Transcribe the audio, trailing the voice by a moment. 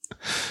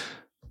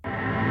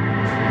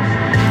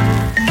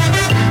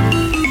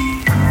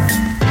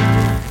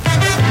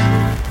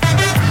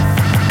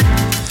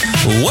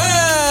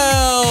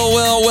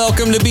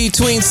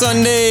Between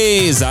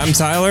Sundays. I'm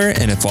Tyler,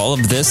 and if all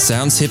of this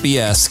sounds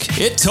hippie-esque,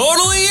 it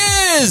totally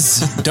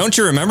is! Don't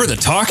you remember the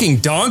talking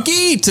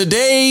donkey?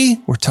 Today,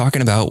 we're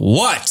talking about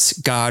what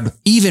God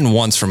even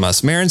wants from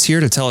us. Maron's here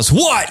to tell us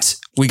what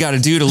we got to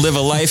do to live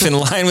a life in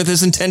line with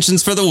his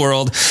intentions for the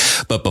world.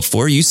 But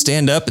before you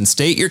stand up and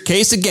state your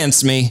case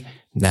against me,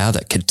 now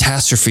that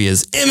catastrophe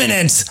is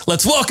imminent,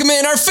 let's welcome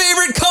in our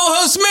favorite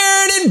co-hosts,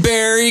 Maron and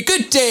Barry.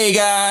 Good day,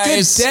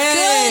 guys. Good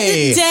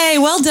day. Good day.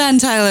 Well done,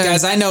 Tyler.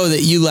 Guys, I know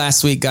that you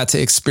last week got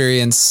to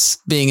experience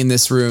being in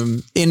this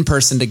room in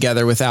person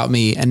together without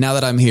me. And now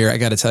that I'm here, I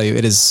got to tell you,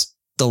 it is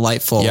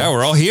delightful. Yeah,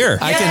 we're all here.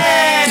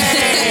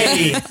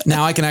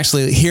 Now I can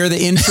actually hear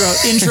the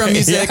intro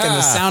music and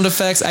the sound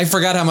effects. I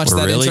forgot how much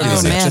that really intro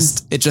music man.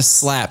 it just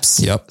slaps.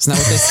 Yep. Isn't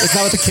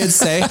that what the kids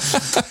say?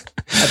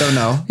 I don't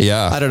know.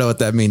 Yeah. I don't know what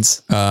that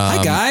means.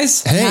 Hi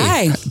guys. Hey,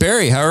 Hi.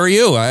 Barry, how are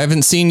you? I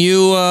haven't seen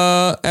you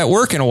at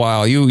work in a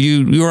while.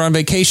 You were on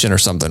vacation or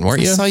something, weren't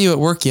I you? saw you at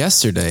work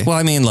yesterday. Well,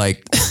 I mean,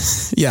 like,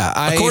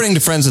 Yeah. according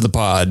to friends of the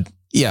pod.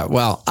 Yeah,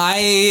 well,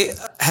 I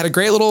had a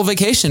great little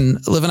vacation.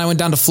 Liv and I went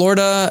down to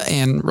Florida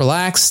and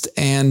relaxed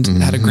and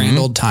had a grand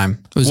old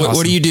time. It was awesome.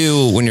 What do you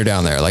do when you're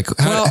down there? Like,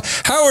 how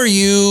are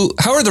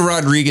the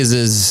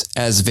Rodriguezes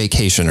as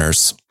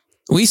vacationers?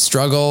 We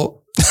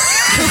struggle.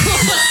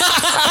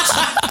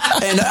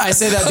 And I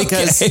say that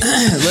because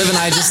Liv and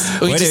I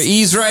Way to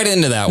ease right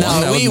into that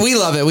one. No, we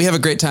love it. We have a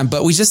great time,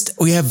 but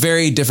we have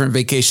very different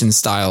vacation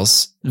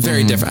styles.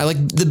 Very different. I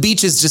like the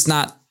beach is just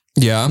not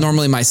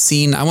normally my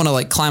scene. I want to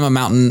like climb a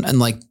mountain and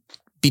like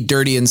be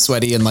dirty and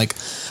sweaty and like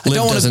Liv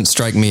doesn't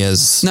strike me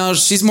as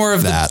she's more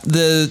of that.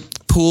 the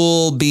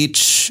pool,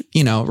 beach,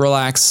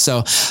 relax.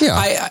 So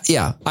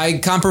I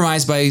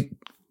compromise by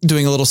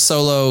doing a little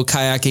solo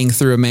kayaking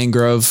through a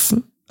mangrove,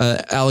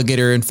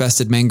 alligator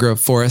infested mangrove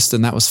forest.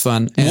 And that was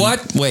fun. And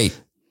what? Wait,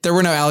 there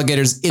were no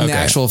alligators in the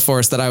actual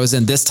forest that I was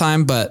in this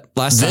time, but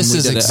last time this we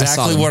is did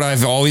exactly what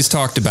I've always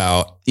talked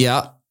about.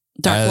 Yeah.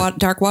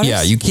 Dark waters?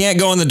 Yeah, you can't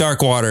go in the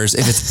dark waters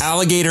if it's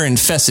alligator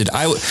infested.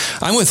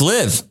 I'm with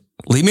Liv.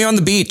 Leave me on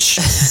the beach.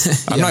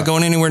 I'm not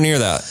going anywhere near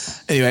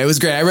that. Anyway, it was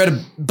great. I read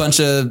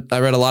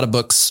a lot of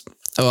books.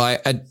 I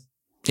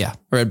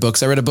read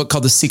books. I read a book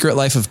called The Secret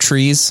Life of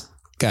Trees.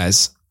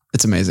 Guys,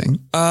 it's amazing.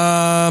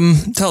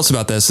 Tell us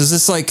about this. Is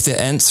this like the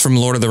Ents from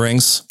Lord of the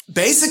Rings?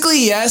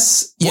 Basically,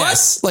 yes.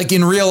 Yes. Like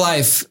in real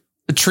life,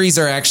 the trees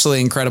are actually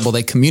incredible.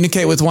 They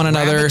communicate with one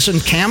another. Rabbits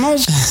and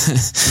camels?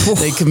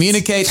 They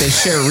communicate. They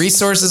share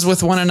resources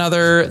with one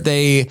another.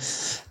 They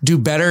do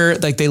better.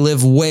 Like they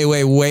live way,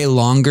 way, way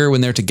longer when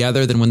they're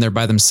together than when they're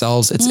by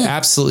themselves. It's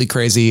absolutely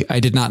crazy.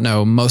 I did not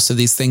know most of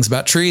these things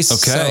about trees.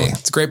 Okay. So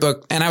it's a great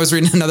book. And I was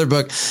reading another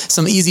book,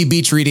 some easy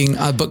beach reading,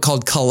 a book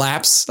called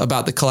Collapse,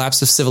 about the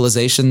collapse of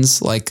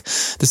civilizations, like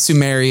the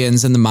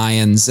Sumerians and the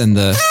Mayans and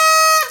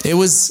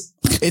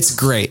it's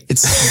great.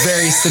 It's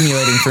very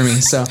stimulating for me.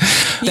 So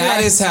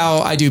that is how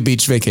I do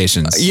beach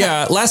vacations.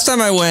 Yeah. Last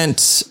time I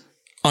went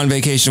on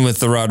vacation with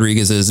the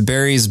Rodriguezes,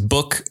 Barry's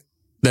book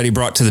that he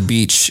brought to the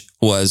beach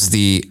was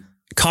The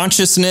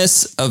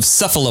Consciousness of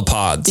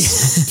Cephalopods.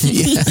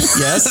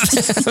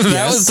 Yes.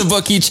 That was the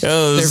book he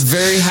chose.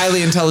 They're very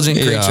highly intelligent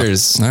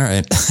creatures. All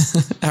right.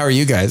 How are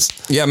you guys?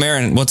 Yeah,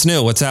 Maron, what's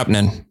new? What's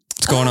happening?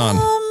 What's going on?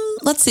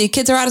 Let's see.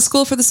 Kids are out of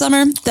school for the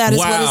summer. That is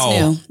what is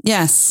new.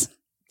 Yes.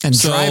 And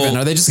driving.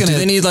 Are they just going to... Do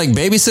they need like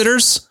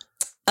babysitters?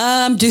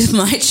 Do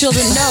my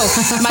children? No,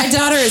 my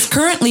daughter is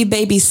currently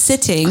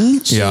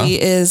babysitting.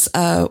 She is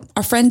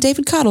our friend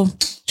David Cottle.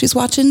 She's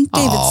watching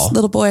David's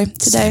little boy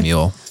today.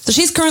 Samuel. So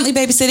she's currently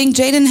babysitting.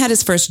 Jaden had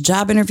his first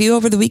job interview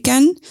over the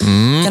weekend.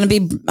 Going to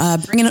be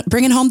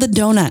bringing home the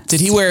donuts.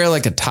 Did he wear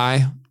like a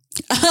tie?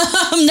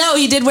 No,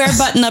 he did wear a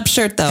button-up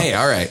shirt though. Hey,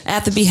 all right.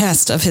 At the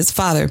behest of his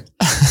father.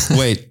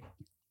 Wait.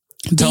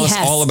 Tell us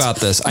all about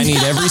this. I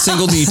need every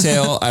single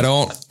detail. I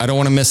don't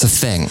want to miss a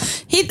thing.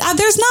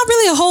 There's not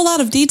really a whole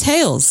lot of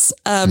details.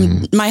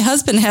 My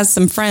husband has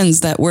some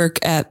friends that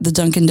work at the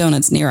Dunkin'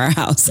 Donuts near our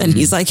house. And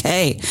he's like,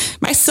 hey,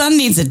 my son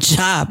needs a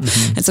job.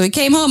 And so he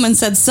came home and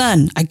said,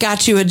 son, I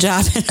got you a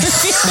job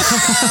interview.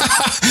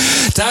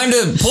 Time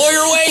to pull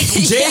your weight,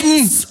 Jaden.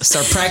 Yes.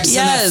 Start practicing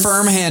that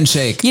firm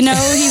handshake. You know,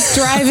 he's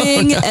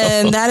driving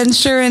and that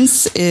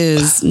insurance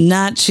is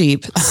not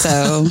cheap.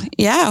 So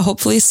yeah,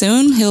 hopefully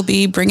soon he'll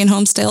be bringing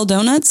home stale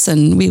donuts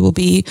and we will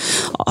be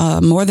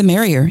more the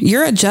merrier.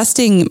 You're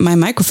adjusting my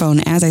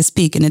microphone as I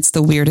speak and it's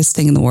the weirdest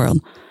thing in the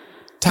world.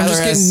 I'm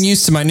just getting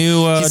used to my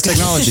new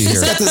technology here.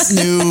 He's got this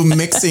new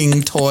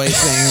mixing toy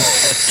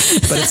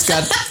thing, but it's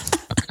got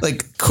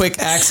like quick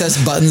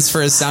access buttons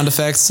for his sound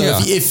effects. So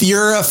if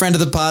you're a friend of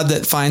the pod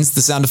that finds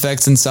the sound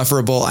effects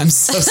insufferable, I'm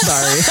so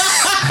sorry.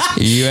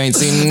 You ain't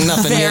seen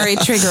nothing Very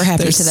yet. trigger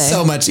happy They're today.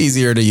 so much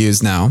easier to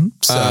use now.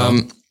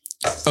 So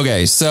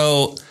okay,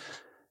 so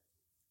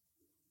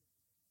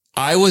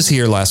I was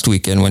here last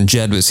weekend when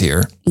Jed was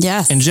here.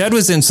 Yes. And Jed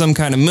was in some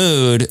kind of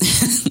mood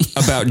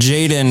about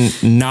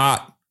Jaden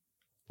not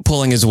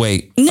pulling his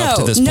weight up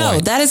to this point. No,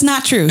 that is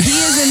not true.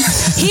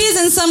 He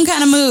is in some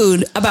kind of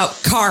mood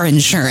about car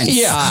insurance.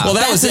 Yeah, well,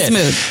 that was his it.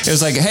 mood. It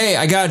was like, hey,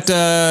 I got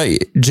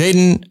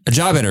Jaden a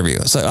job interview.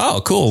 It's like,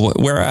 oh, cool.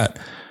 Where at?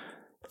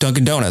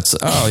 Dunkin' Donuts.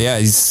 Oh, yeah,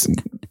 he's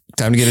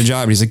time to get a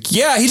job. He's like,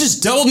 yeah, he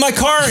just doubled my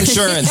car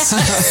insurance.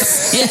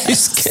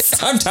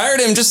 I'm tired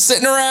of him just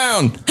sitting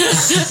around.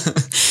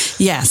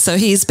 Yeah, so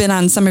he's been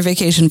on summer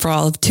vacation for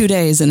all of 2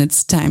 days, and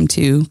it's time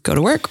to go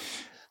to work.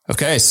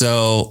 Okay,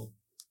 so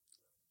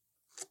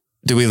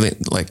do we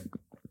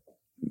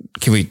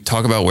can we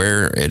talk about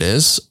where it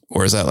is,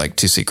 or is that like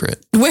too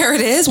secret? Where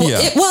it is? Well,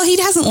 Yeah.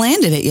 he hasn't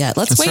landed it yet.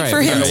 Let's wait right.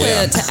 for him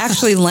Yeah. to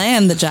actually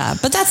land the job.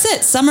 But that's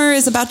it. Summer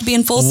is about to be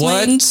in full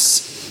swing.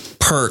 What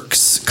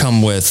perks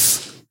come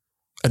with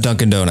a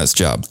Dunkin' Donuts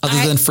job?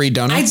 Other than free I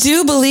donuts?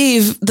 do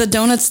believe the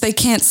donuts they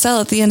can't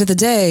sell at the end of the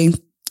day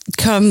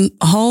come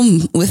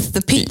home with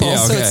the people. Yeah,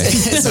 So okay.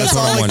 it's That's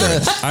what I'm wondering.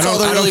 I don't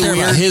really care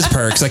about weird- his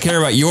perks. I care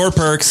about your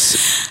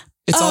perks.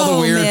 It's all the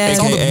weird, man. it's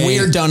all the AKA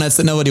weird donuts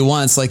that nobody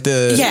wants, like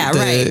the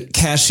right.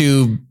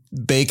 cashew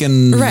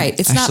bacon. right.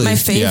 It's not my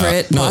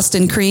favorite yeah. No.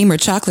 Boston cream or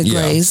chocolate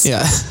Yeah. glaze.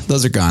 Yeah,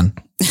 those are gone.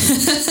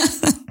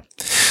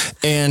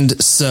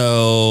 And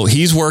so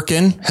he's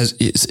working,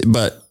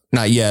 but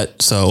not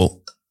yet.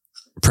 So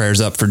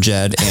prayers up for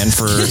Jed and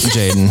for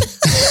Jaden.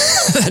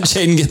 That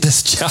Jaden get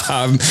this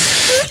job.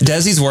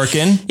 Desi's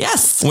working.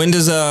 Yes. When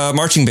does a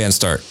marching band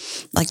start?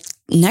 Like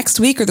next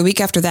week or the week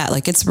after that.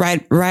 Like it's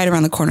right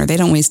around the corner. They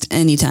don't waste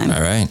any time.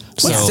 All right.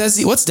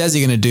 What's Desi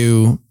going to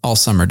do all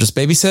summer? Just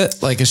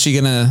babysit? Like, is she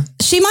going to?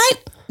 She might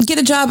get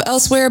a job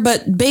elsewhere,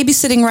 but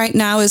babysitting right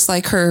now is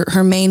like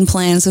her main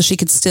plan, so she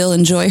could still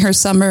enjoy her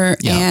summer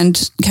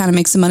and kind of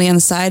make some money on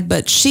the side.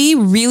 But she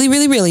really,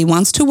 really, really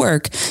wants to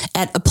work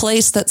at a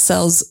place that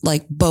sells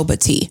like boba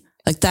tea.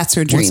 Like that's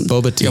her dream. What's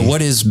boba tea?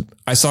 Yeah,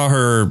 I saw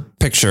her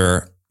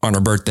picture on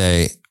her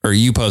birthday, or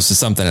you posted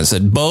something that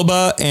said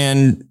boba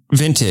and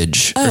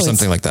vintage or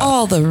something like that.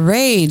 All the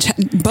rage.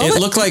 Boba,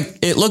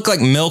 It looked like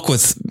milk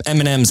with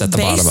M&Ms at the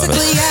bottom of it.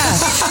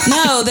 basically,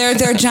 yeah. No,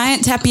 they're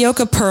giant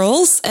tapioca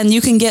pearls, and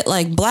you can get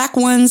like black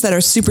ones that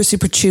are super,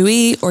 super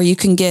chewy, or you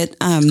can get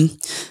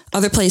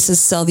other places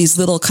sell these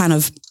little kind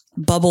of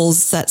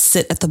bubbles that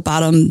sit at the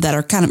bottom that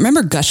are kind of,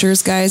 remember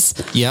Gushers, guys?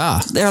 Yeah.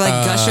 They're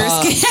like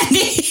Gushers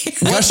candy.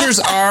 Gushers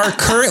are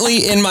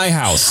currently in my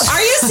house. Are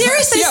you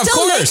serious? They Yeah, of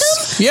still make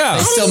course. them? Yeah. I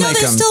still didn't know make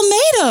they them. still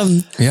made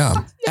them. Yeah.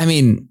 I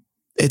mean,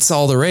 it's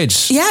all the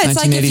rage. Yeah, it's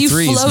like if you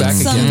 1983 is float back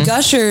some again.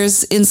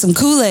 Gushers in some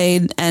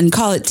Kool-Aid and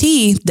call it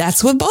tea,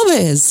 that's what boba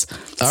is.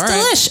 It's All right.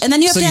 delish. And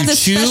then you have So to have you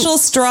this chew- special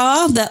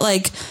straw that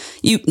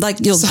you'll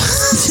so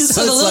the it's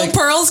little like-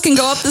 pearls can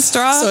go up the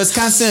straw. So it's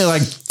constantly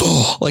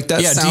like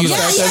that Yeah, do sound you-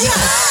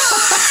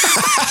 effect.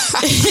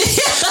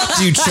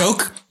 Do you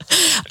choke?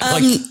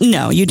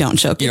 No, you don't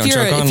choke. You if don't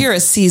choke on- you're a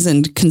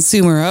seasoned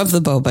consumer of the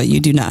boba, you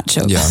do not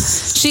choke. Yeah.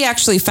 She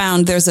actually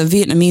found there's a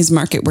Vietnamese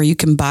market where you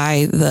can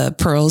buy the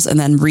pearls and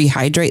then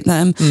rehydrate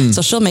them.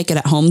 So she'll make it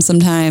at home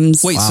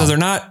sometimes. Wait, so they're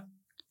not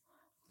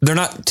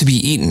to be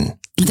eaten.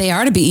 They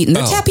are to be eaten.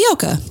 They're Oh.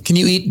 tapioca. Can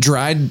you eat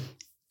dried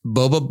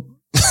boba?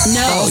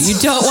 No, you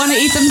don't want to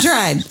eat them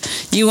dried.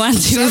 You want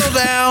to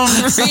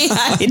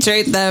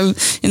rehydrate them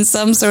in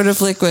some sort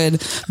of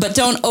liquid, but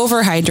don't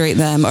overhydrate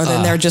them, or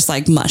then they're just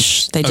like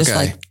mush. They just Okay.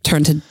 like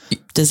turn to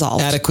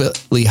dissolve.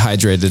 Adequately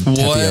hydrated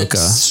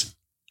tapioca.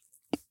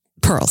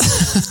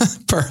 Pearls.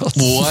 Pearls.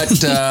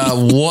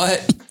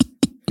 What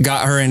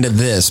got her into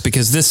this?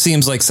 Because this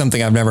seems like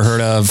something I've never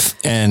heard of.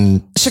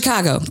 And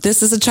Chicago.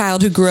 This is a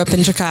child who grew up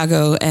in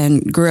Chicago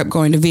and grew up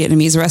going to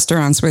Vietnamese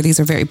restaurants where these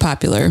are very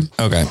popular.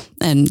 okay,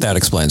 And that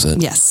explains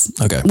it. yes.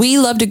 Okay. We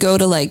love to go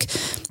to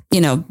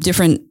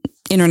different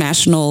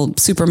international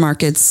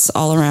supermarkets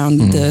all around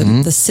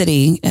the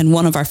city. And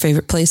one of our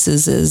favorite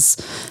places is,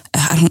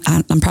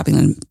 I'm probably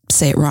going to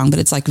say it wrong, but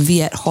it's like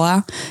Viet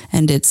Hoa,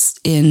 and it's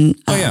in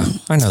Oh yeah,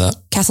 I know that.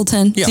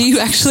 Castleton. Yeah. Do you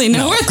actually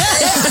know where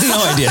that is?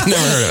 No idea.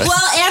 Never heard of it.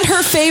 Well, and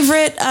her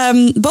favorite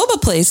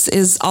boba place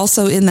is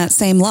also in that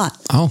same lot.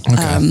 Oh,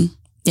 okay.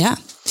 Yeah.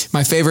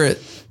 My favorite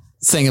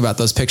thing about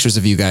those pictures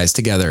of you guys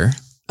together,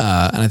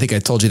 and I think I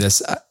told you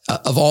this,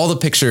 of all the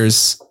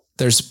pictures,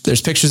 there's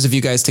pictures of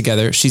you guys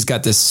together. She's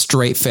got this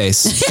straight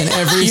face in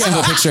every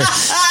single picture.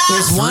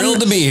 There's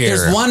Thrilled to be here.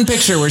 There's one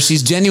picture where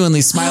she's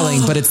genuinely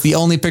smiling, but it's the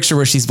only picture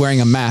where she's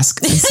wearing a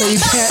mask. And so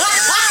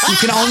you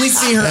can only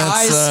see her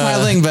eyes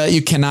smiling, but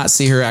you cannot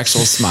see her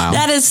actual smile.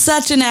 That is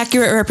such an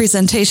accurate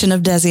representation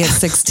of Desi at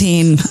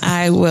 16.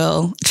 I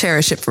will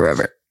cherish it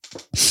forever.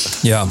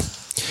 Yeah.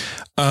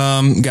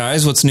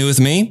 Guys, what's new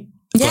with me?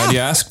 Yeah. Glad you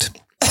asked.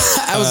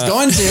 I was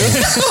going to.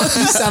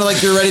 You sounded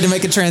like you're ready to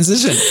make a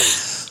transition.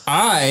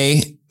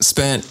 I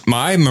spent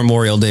my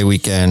Memorial Day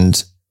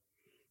weekend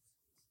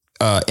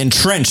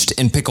entrenched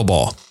in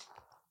pickleball.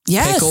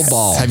 Yes.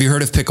 Pickleball. Have you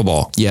heard of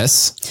pickleball?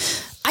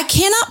 Yes. I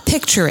cannot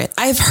picture it.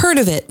 I've heard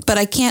of it, but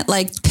I can't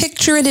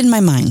picture it in my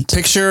mind.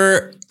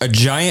 Picture a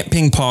giant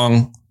ping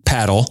pong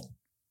paddle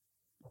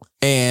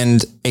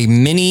and a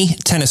mini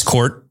tennis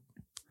court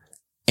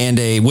and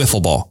a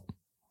wiffle ball.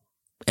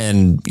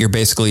 And you're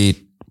basically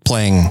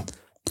playing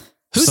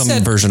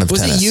version of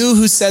was tennis. Was it you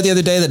who said the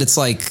other day that it's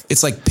like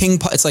ping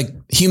pong? It's like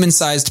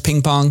human-sized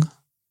ping pong.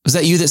 Was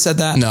that you that said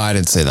that? No, I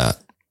didn't say that,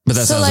 but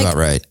that sounds about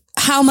right.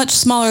 How much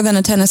smaller than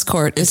a tennis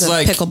court is a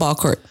pickleball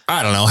court?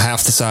 I don't know,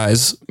 half the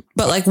size.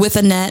 But like with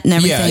a net and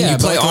everything. Yeah, you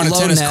play on a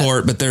tennis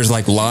court, but there's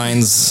like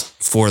lines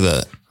for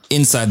the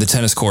inside the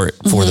tennis court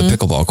for the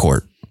pickleball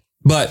court.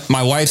 But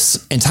my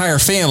wife's entire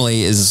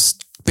family is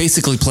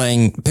basically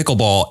playing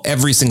pickleball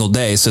every single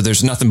day. So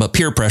there's nothing but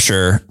peer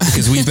pressure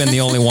because we've been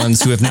the only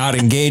ones who have not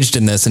engaged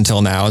in this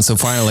until now. And so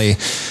finally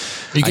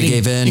I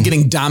gave in. You're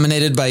getting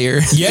dominated by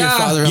your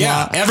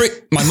father-in-law. Yeah.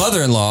 My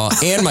mother-in-law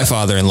and my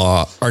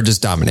father-in-law are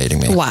just dominating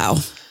me. Wow.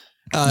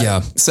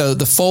 So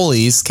the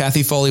Foleys,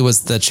 Kathy Foley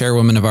was the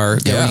chairwoman of our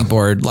governing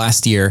board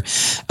last year.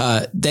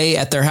 They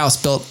at their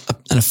house built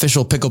an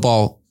official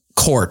pickleball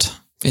court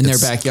in their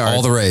backyard.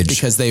 All the rage.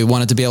 Because they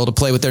wanted to be able to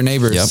play with their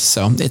neighbors. Yep.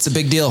 So it's a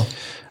big deal.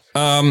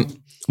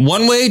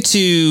 One way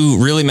to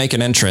really make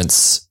an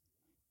entrance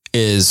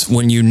is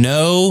when you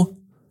know,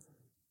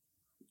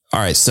 all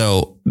right,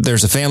 so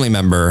there's a family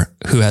member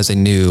who has a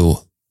new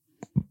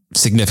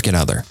significant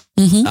other.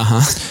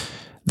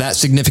 That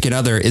significant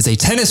other is a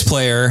tennis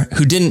player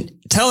who didn't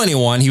tell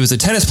anyone he was a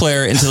tennis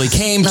player until he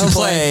came to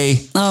play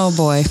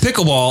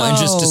pickleball and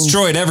just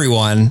destroyed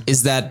everyone.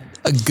 Is that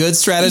a good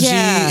strategy?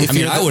 Yeah.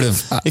 I would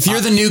have. If you're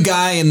the new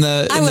guy in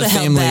the family,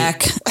 held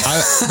back.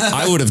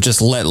 I would have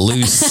just let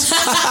loose.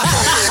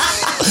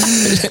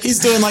 He's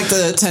doing like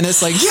the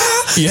tennis, like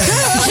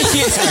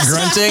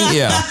grunting,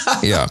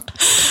 yeah.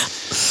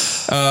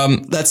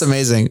 That's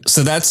amazing.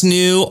 So that's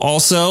new.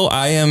 Also,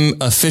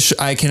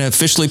 I can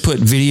officially put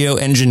video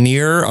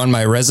engineer on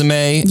my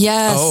resume.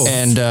 Yes.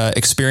 And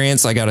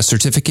experience. I got a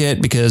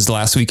certificate because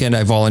last weekend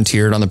I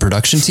volunteered on the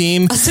production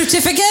team. A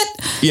certificate?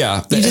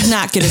 Yeah. You did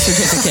not get a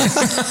certificate.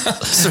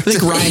 I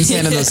think Ryan's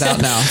handing those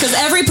out now. Because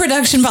every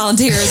production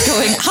volunteer is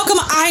going, how come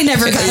I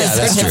never got a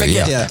certificate?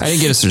 That's true. Yeah. I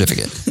didn't get a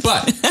certificate,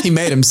 but he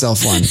made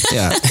himself one.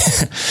 Yeah.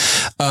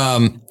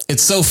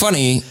 It's so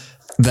funny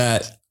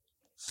that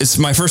it's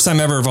my first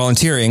time ever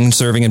volunteering,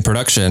 serving in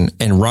production.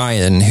 And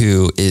Ryan,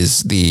 who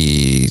is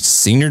the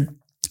senior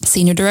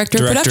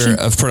director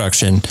of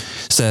production,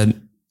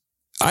 said,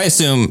 I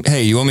assume,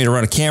 hey, you want me to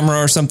run a camera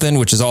or something,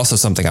 which is also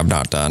something I've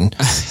not done.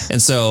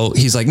 And so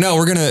he's like, no,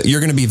 you're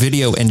going to be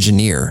video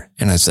engineer.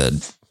 And I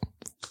said,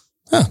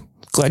 oh,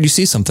 glad you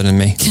see something in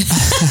me.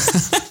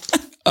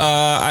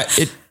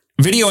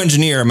 Video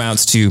engineer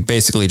amounts to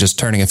basically just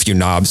turning a few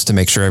knobs to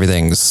make sure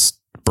everything's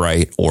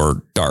bright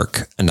or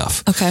dark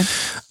enough. Okay.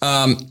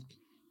 I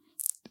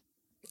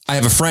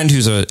have a friend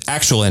who's an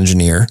actual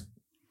engineer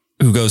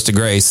who goes to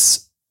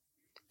Grace,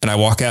 and I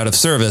walk out of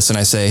service and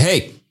I say,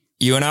 hey,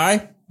 you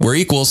and we're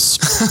equals.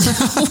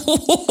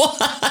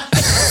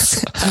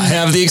 I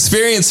have the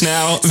experience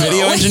now.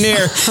 Video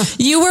engineer.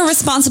 You were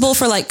responsible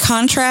for like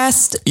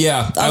contrast.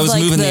 Yeah. I was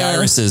moving the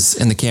irises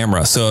in the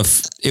camera. So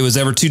if it was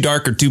ever too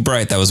dark or too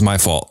bright, that was my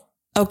fault.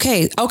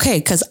 Okay.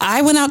 Cause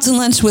I went out to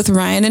lunch with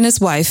Ryan and his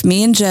wife.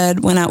 Me and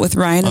Jed went out with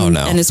Ryan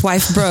and his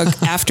wife,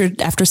 Brooke,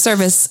 after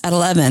service at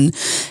 11.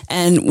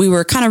 And we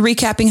were kind of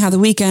recapping how the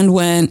weekend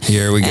went.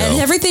 Here we go. And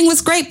everything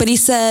was great. But he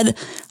said,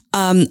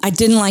 I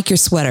didn't like your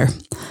sweater.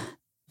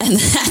 And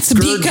that's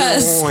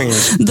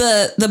because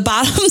the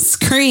bottom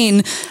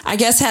screen, I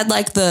guess, had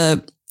like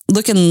the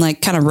looking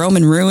like kind of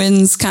Roman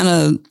ruins kind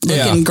of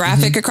looking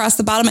graphic across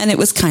the bottom. And it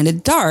was kind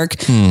of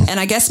dark. And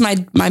I guess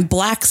my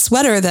black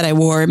sweater that I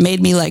wore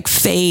made me like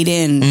fade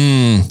in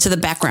to the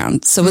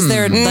background. So was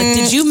there like,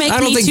 did you make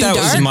me too dark?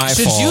 Was my fault.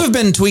 Should you have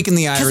been tweaking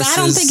the irises? Because I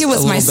don't think it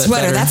was my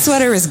sweater. Better. That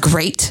sweater is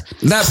great.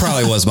 That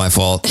probably was my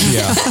fault.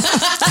 Yeah.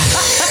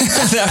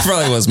 That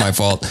probably was my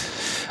fault.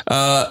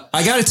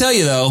 I got to tell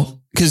you though,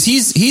 because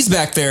he's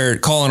back there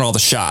calling all the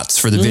shots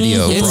for the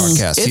video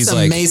broadcast. It's he's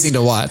amazing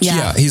to watch.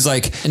 Yeah. He's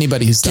like,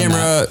 anybody who's done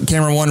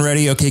camera one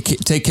ready. Okay.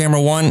 Take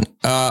camera one.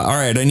 All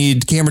right. I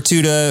need camera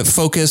two to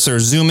focus or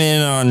zoom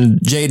in on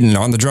Jaden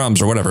on the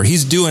drums or whatever.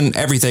 He's doing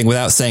everything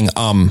without saying,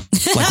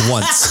 like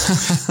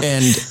once.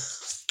 And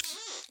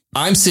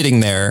I'm sitting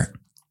there.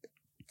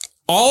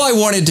 All I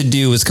wanted to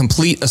do was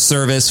complete a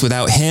service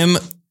without him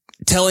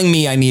telling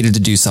me I needed to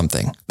do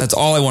something. That's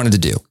all I wanted to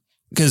do.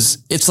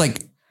 Because it's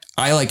like,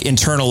 I like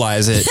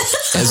internalize it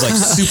as like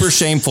super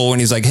shameful when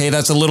he's like, hey,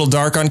 that's a little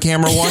dark on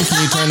camera one.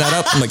 Can you turn that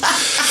up? I'm like,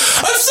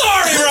 I'm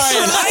sorry,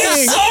 Ryan.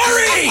 I'm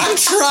sorry. I'm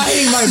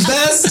trying my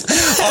best.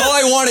 All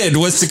I wanted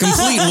was to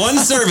complete one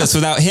service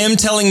without him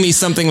telling me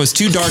something was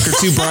too dark or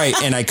too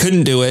bright, and I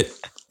couldn't do it.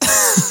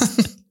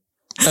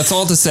 That's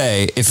all to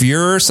say, if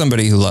you're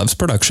somebody who loves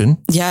production,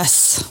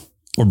 yes,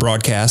 or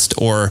broadcast,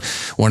 or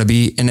want to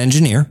be an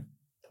engineer,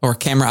 or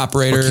camera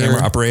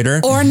operator,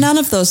 or none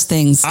of those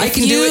things. I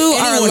can do it. You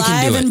are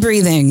alive and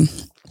breathing.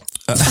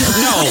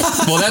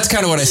 No, well, that's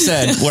kind of what I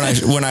said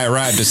when I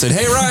arrived. I said,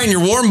 "Hey, Ryan,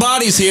 your warm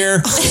body's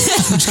here.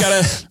 Just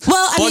gotta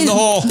plug the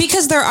hole."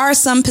 Because there are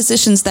some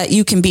positions that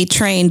you can be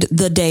trained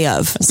the day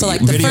of. So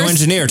like the video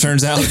engineer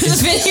turns out.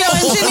 Video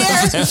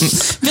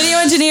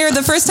engineer.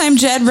 The first time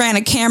Jed ran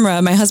a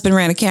camera, my husband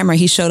ran a camera.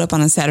 He showed up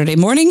on a Saturday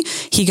morning.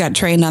 He got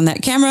trained on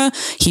that camera.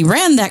 He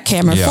ran that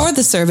camera for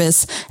the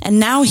service, and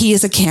now he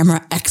is a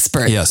camera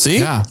expert. Yeah, see,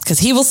 because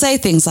he will say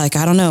things like,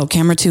 "I don't know,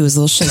 camera 2 is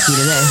a little shaky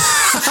today."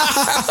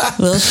 A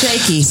little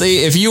shaky.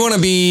 See, if you want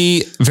to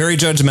be very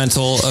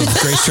judgmental of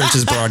Grace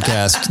Church's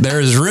broadcast, there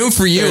is room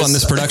for you on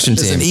this production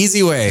team. It's an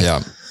easy way.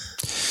 Yeah.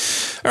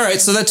 All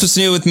right. So that's what's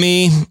new with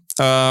me.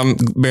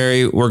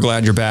 Barry, we're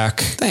glad you're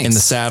back in the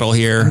saddle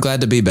here. I'm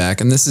glad to be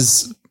back. And this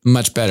is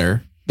much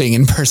better being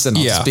in person.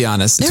 I'll just be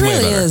honest. It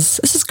really is.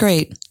 This is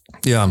great.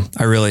 Yeah,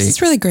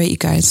 it's really great, you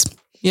guys.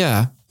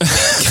 Yeah.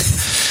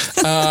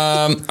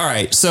 All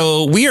right.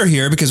 So we are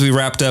here because we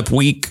wrapped up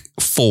week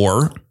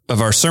 4 of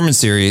our sermon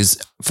series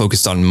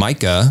focused on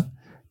Micah.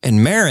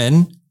 And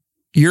Maron,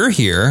 you're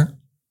here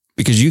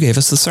because you gave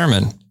us the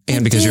sermon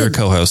and because you're a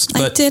co-host.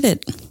 But I did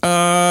it.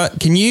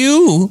 Can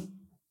you?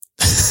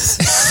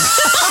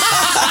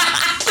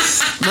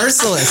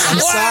 Merciless. I'm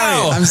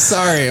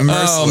sorry. I'm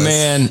merciless. Oh,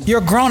 man.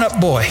 You're a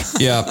grown-up boy.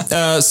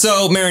 Yeah.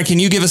 So, Maron, can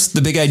you give us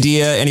the big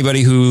idea?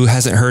 Anybody who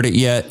hasn't heard it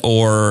yet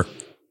or...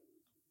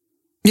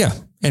 Yeah.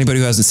 Anybody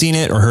who hasn't seen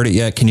it or heard it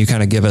yet, can you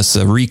kind of give us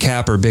a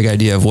recap or big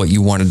idea of what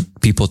you wanted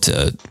people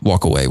to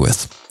walk away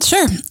with?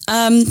 Sure.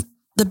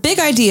 The big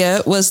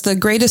idea was the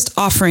greatest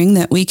offering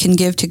that we can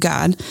give to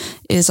God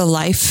is a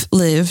life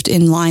lived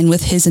in line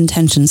with his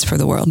intentions for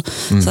the world.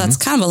 Mm-hmm. So that's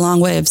kind of a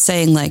long way of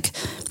saying like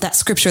that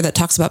scripture that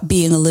talks about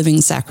being a living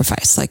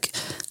sacrifice, like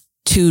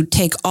to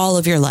take all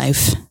of your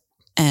life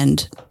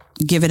and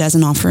give it as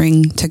an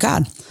offering to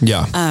God.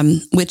 Yeah.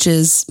 Which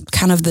is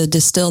kind of the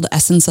distilled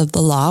essence of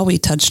the law. We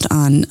touched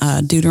on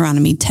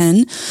Deuteronomy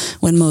 10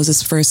 when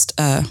Moses first,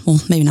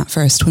 maybe not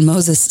first, when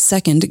Moses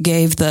second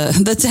gave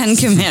the 10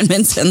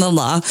 commandments and the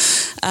law.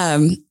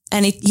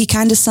 And he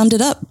kind of summed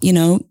it up,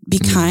 be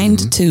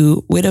kind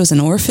to widows and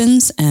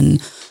orphans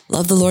and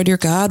love the Lord your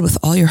God with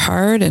all your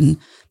heart. And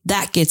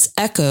that gets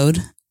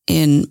echoed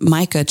in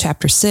Micah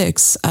chapter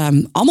 6,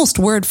 almost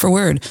word for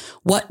word.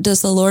 What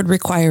does the Lord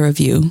require of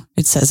you?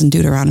 It says in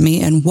Deuteronomy.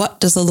 And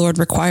what does the Lord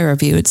require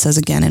of you? It says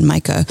again in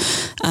Micah.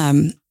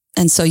 And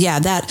so,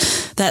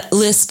 that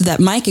list that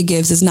Micah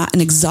gives is not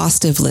an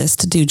exhaustive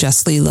list to do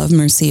justly, love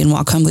mercy, and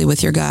walk humbly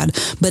with your God,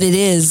 but it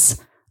is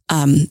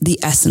the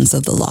essence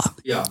of the law.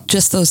 Yeah.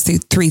 Just those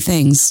three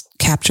things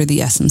capture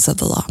the essence of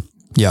the law.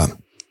 Yeah.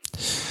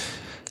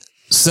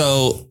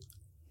 So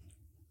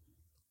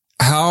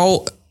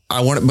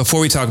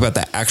before we talk about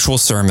the actual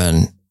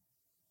sermon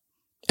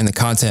and the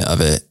content of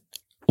it,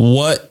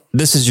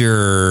 this is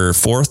your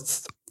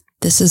fourth?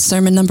 This is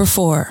sermon number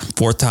 4.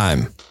 Fourth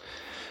time.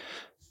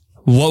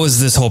 What was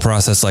this whole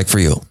process like for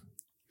you?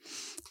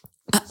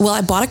 Well,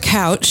 I bought a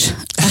couch.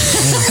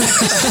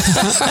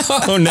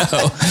 Oh no.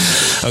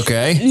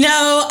 Okay.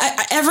 No,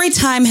 every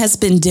time has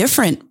been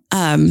different.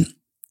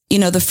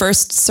 The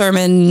first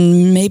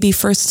sermon, maybe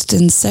first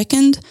and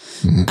second,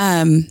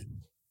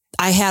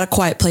 I had a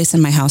quiet place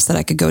in my house that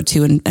I could go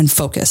to and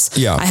focus.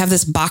 Yeah. I have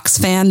this box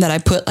fan that I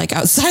put like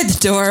outside the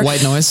door.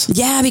 White noise?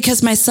 Yeah,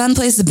 because my son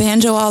plays the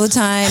banjo all the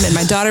time and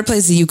my daughter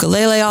plays the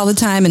ukulele all the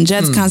time and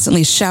Jed's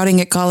constantly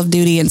shouting at Call of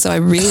Duty. And so I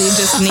really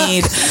just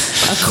need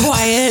a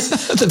quiet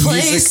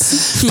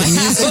place. The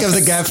music of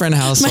the Gaffron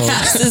household. My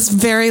house is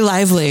very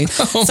lively.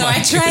 So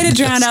I try to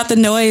drown out the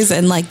noise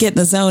and like get in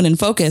the zone and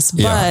focus.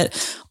 Yeah. But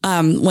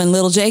when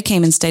little Jay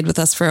came and stayed with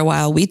us for a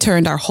while, we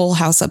turned our whole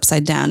house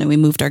upside down and we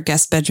moved our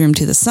guest bedroom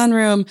to the sunroom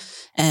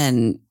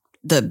and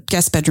the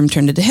guest bedroom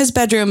turned into his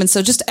bedroom. And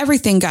so just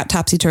everything got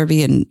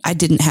topsy-turvy and I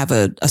didn't have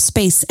a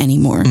space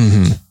anymore.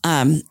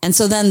 Mm-hmm. And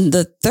so then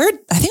the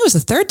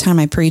third time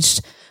I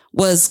preached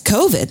was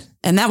COVID.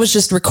 And that was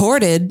just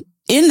recorded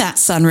in that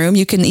sunroom.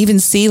 You can even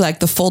see like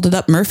the folded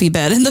up Murphy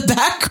bed in the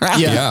background.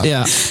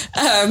 Yeah.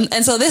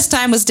 And so this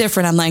time was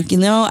different. I'm like,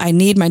 I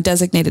need my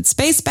designated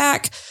space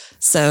back.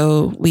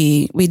 So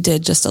we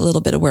did just a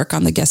little bit of work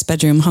on the guest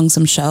bedroom, hung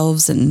some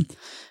shelves, and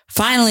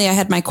finally I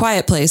had my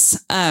quiet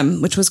place,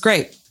 which was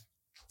great.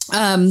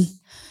 And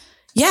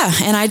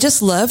I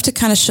just love to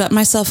kind of shut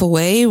myself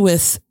away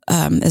with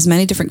as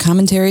many different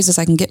commentaries as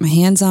I can get my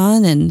hands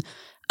on and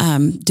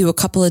do a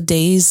couple of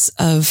days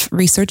of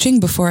researching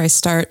before I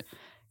start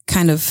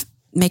kind of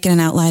making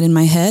an outline in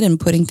my head and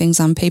putting things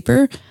on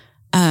paper.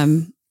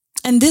 And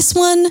this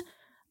one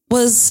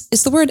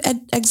is the word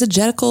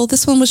exegetical.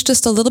 This one was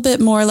just a little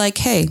bit more like,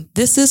 hey,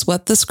 this is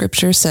what the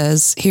scripture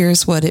says.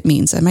 Here's what it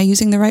means. Am I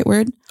using the right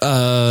word?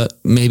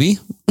 Maybe.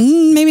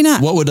 Maybe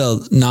not. What would the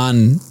opposite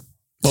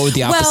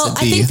be? Well,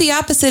 I think the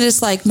opposite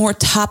is like more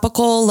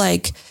topical.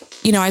 Like,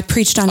 I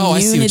preached on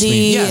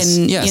unity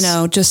and,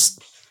 just...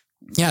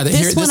 Yeah,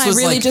 this one I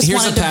really just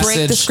wanted to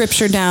break the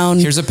scripture down.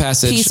 Here's a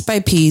passage. Piece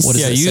by piece. What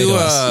does it say to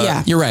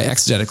us? You're right,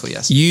 exegetically,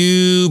 yes.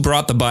 You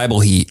brought the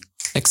Bible heat.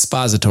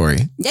 Expository.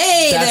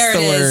 Yay, there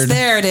it is.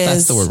 There it is.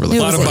 That's the word we're A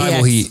looking lot of for.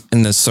 Bible heat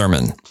in this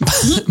sermon.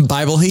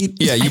 Bible heat?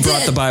 Yeah, you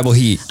brought the Bible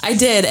heat. I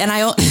did. And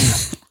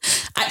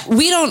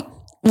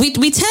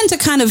we tend to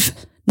kind of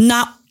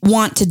not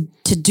want to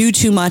do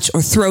too much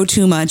or throw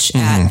too much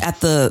at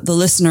the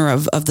listener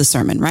of the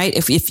sermon, right?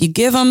 If you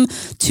give them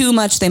too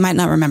much, they might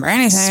not remember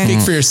anything. Speak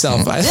for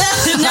yourself. I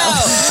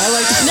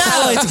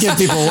like to give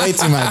people way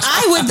too much.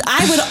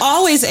 I would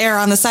always err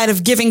on the side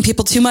of giving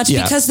people too much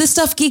because this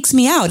stuff geeks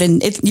me out,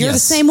 and you're the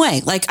same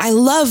way. Like, I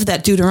love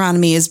that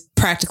Deuteronomy is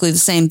practically the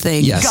same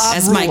thing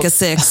as Micah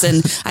 6,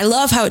 and I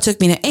love how it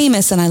took me to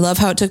Amos, and I love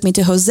how it took me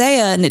to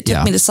Hosea, and it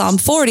took me to Psalm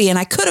 40, and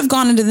I could have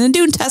gone into the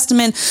New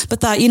Testament,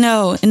 but thought,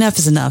 enough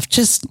is enough.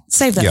 Just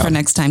save that for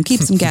next time.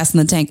 Keep some gas in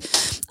the tank.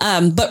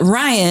 But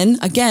Ryan,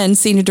 again,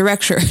 senior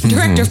director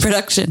of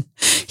production,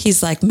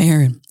 he's like,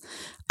 Maron,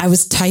 I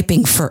was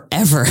typing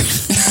forever.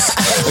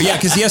 Yeah,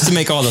 because he has to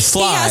make all the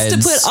slides. He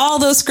has to put all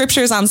those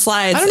scriptures on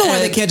slides. I don't know why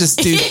they can't just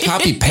do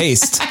copy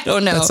paste. I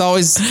don't know. That's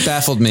always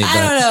baffled me.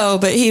 I don't know,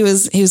 but he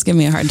was giving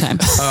me a hard time.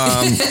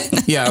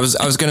 Yeah, I was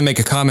going to make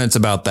a comment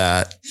about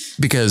that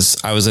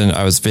because I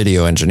was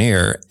video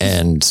engineer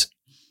and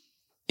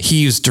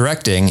he was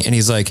directing and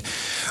he's like,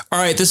 all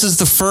right, this is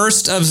the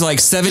first of like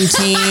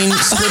 17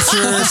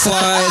 scripture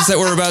slides that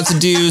we're about to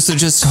do. So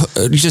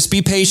just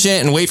be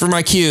patient and wait for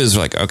my cues.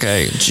 We're like,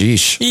 okay,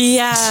 geesh.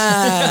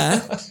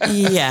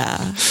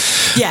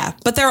 Yeah.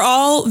 But they're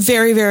all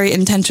very, very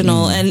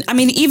intentional. And I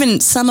mean, even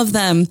some of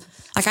them,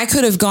 like, I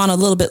could have gone a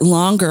little bit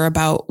longer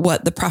about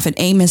what the prophet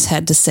Amos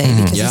had to say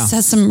because he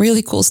says some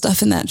really cool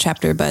stuff in that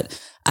chapter, but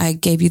I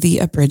gave you the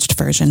abridged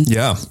version.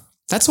 Yeah.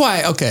 That's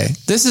why,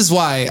 this is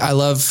why I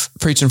love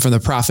preaching from the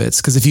prophets.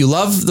 Because if you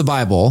love the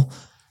Bible,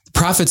 the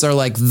prophets are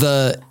like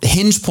the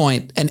hinge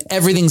point and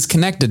everything's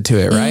connected to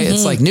it, right?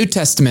 It's like New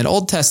Testament,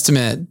 Old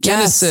Testament,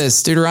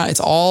 Genesis, Deuteronomy. It's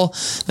all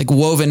like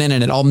woven in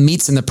and it all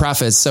meets in the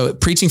prophets. So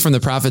preaching from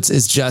the prophets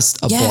is just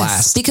a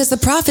blast. Because the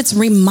prophets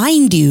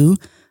remind you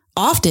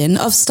often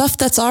of stuff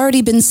that's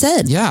already been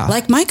said. Yeah.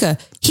 Like Micah,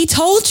 he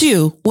told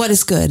you what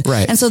is good.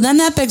 Right. And so then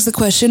that begs the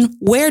question,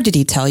 where did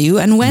he tell you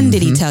and when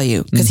did he tell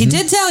you? Because he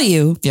did tell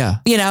you. Yeah.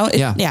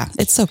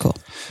 It's so cool.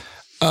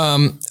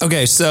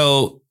 Okay.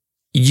 So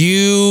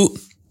you're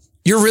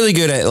really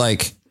good at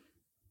like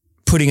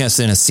putting us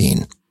in a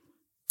scene.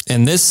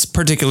 And this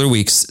particular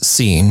week's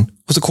scene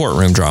was a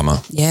courtroom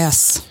drama.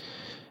 Yes.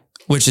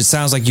 Which it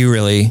sounds like you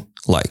really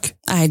like.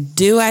 I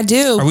do.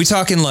 Are we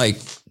talking like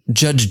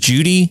Judge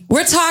Judy?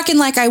 We're talking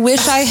like I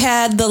wish I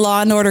had the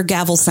Law and Order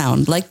gavel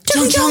sound, like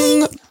chung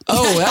chung.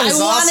 Oh, that was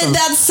I wanted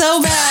that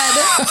so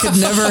bad. Could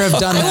never have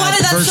done that. I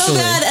wanted that virtually. so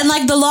bad, and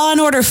like the Law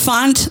and Order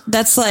font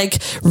that's like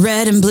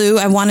red and blue.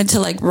 I wanted to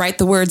like write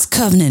the words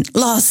covenant,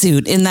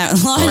 lawsuit in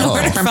that Law and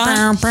Order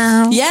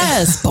font.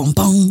 Yes, boom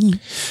boom.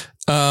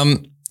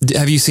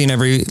 Have you seen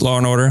every Law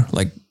and Order?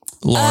 Like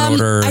Law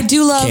and Order I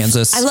do love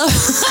Kansas? I love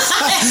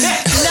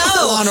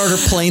No. Law and Order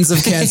Plains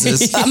of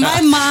Kansas.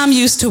 My mom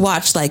used to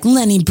watch like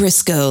Lenny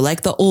Briscoe,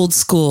 like the old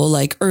school,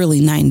 like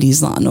early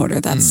 90s Law and Order.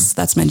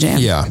 That's my jam.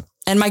 Yeah.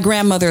 And my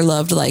grandmother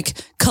loved like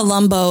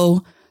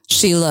Columbo.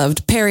 She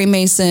loved Perry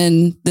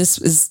Mason. This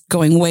is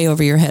going way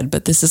over your head,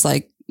 but this is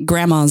like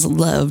grandma's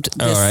loved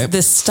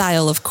this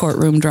style of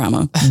courtroom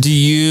drama. Do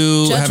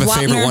you Judge have a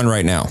favorite Wapner? one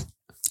right now?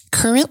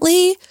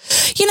 Currently,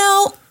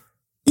 no.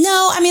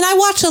 I mean, I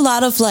watch a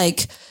lot of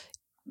like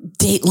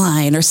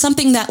Dateline or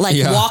something that like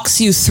walks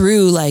you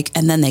through like,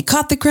 and then they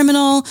caught the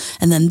criminal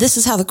and then this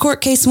is how the court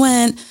case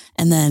went.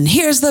 And then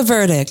here's the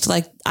verdict.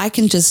 Like I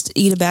can just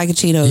eat a bag of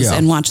Cheetos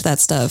and watch that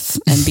stuff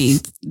and be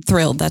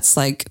thrilled. That's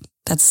like,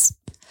 that's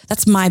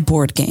my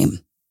board game.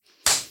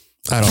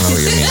 I don't know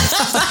what you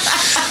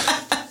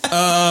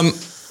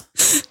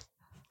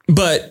mean.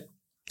 But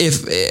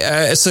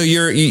if, so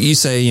you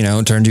say,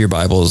 turn to your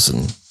Bibles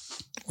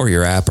or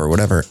your app or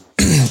whatever.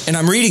 And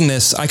I'm reading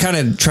this, I kind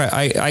of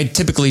I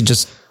typically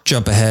just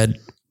jump ahead.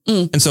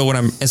 And so when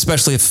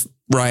especially if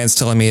Ryan's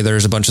telling me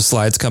there's a bunch of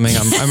slides coming,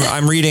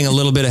 I'm reading a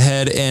little bit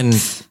ahead and,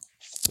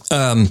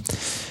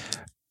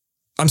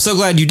 I'm so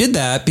glad you did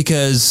that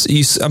because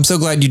I'm so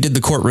glad you did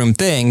the courtroom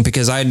thing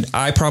because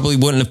I probably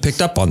wouldn't have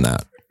picked up on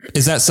that.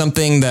 Is that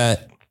something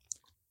that,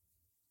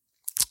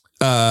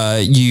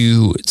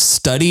 you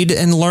studied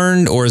and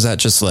learned, or is that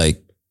just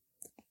like,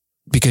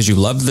 because you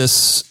love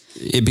this?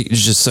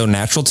 It's just so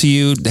natural to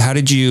you. How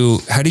did you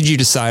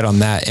decide on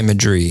that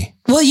imagery?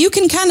 Well, you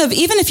can kind of,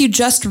 even if you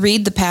just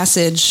read the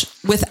passage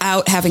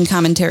without having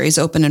commentaries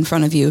open in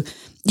front of you,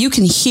 you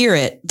can hear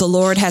it. The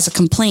Lord has a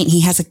complaint.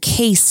 He has a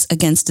case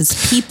against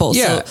his people.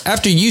 Yeah. So,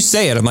 after you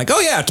say it, I'm like, oh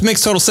yeah, it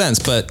makes total sense.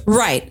 But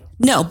right.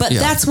 No, but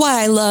that's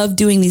why I love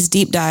doing these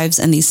deep dives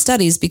and these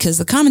studies, because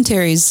the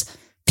commentaries,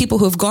 people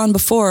who have gone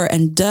before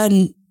and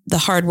done the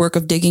hard work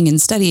of digging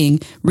and studying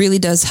really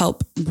does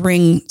help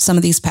bring some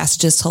of these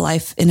passages to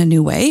life in a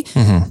new way.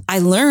 Mm-hmm. I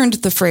learned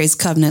the phrase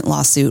covenant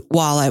lawsuit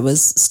while I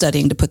was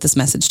studying to put this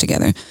message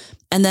together.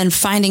 And then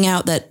finding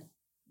out that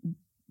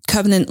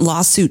covenant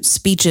lawsuit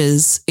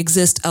speeches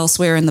exist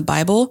elsewhere in the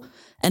Bible.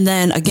 And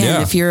then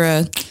again, if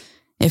you're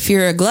If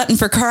you're a glutton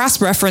for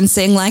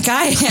cross-referencing like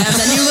I am,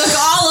 then you look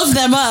all of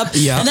them up.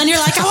 Yeah. And then you're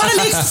like, I want to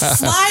make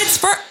slides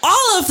for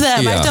all of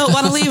them. Yeah. I don't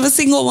want to leave a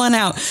single one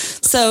out.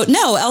 So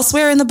no,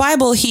 elsewhere in the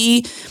Bible,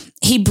 he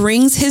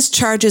brings his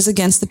charges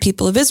against the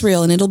people of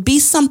Israel. And it'll be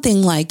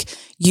something like,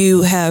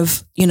 you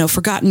have,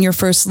 forgotten your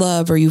first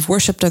love, or you've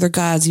worshiped other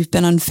gods. You've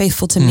been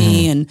unfaithful to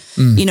me. And,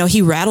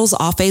 he rattles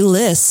off a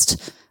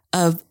list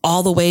of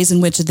all the ways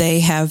in which they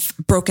have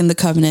broken the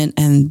covenant,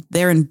 and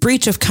they're in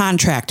breach of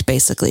contract.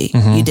 Basically,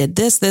 you did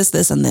this,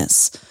 this, and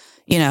this,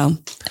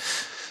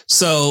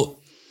 So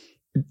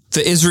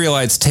the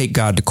Israelites take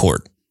God to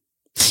court.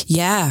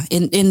 Yeah.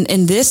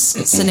 In this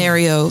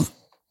scenario,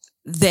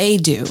 they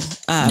do.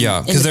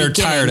 Because they're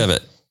tired of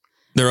it.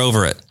 They're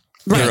over it.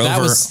 Right.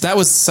 That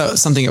was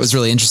something that was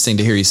really interesting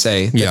to hear you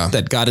say.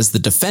 That God is the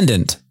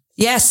defendant.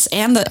 Yes,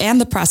 and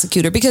the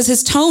prosecutor, because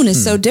his tone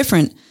is so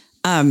different.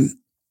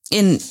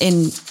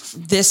 In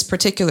this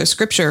particular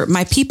scripture,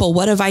 my people,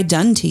 what have I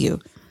done to you?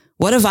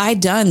 What have I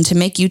done to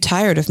make you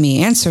tired of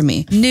me? Answer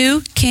me.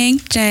 New King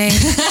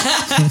James.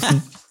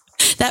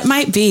 That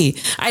might be.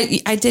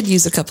 I did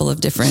use a couple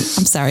of different.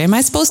 I'm sorry. Am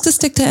I supposed to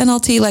stick to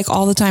NLT like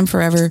all the time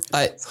forever?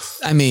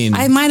 I mean,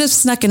 I might have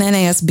snuck an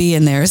NASB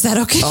in there. Is that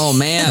okay? Oh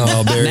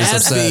man. Barry's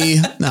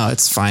NASB. No,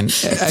 it's fine.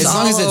 As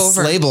long as it's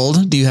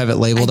labeled. Do you have it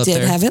labeled up there? I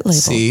did have it labeled.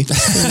 See?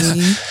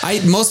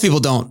 Most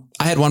people don't.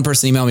 I had one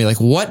person email me like,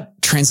 what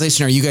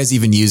translation are you guys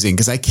even using?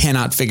 Because I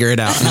cannot figure it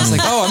out. And I was like,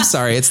 oh, I'm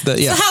sorry. It's the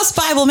House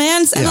Bible,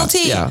 man. It's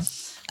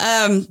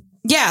NLT.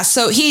 Yeah.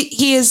 So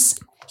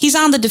he's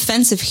on the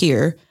defensive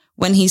here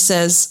when he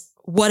says,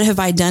 what have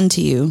I done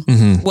to you?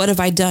 What have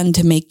I done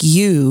to make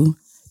you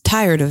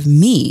tired of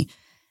me?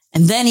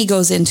 And then he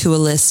goes into a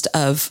list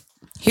of,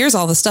 here's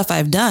all the stuff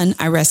I've done.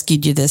 I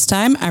rescued you this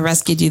time. I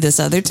rescued you this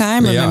other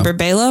time. Remember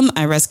Balaam?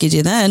 I rescued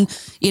you then.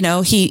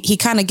 He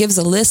kind of gives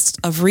a list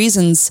of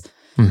reasons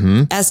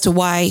as to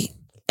why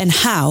and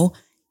how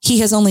he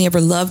has only ever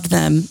loved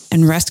them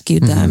and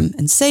rescued them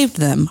and saved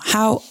them.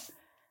 How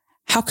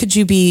could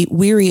you be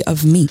weary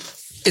of me?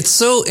 It's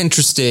so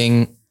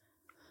interesting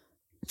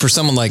for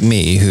someone like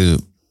me who,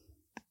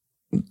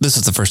 this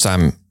is the first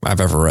time I've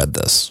ever read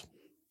this,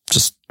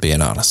 just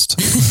being honest.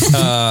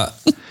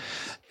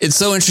 It's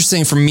so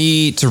interesting for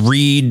me to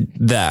read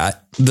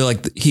that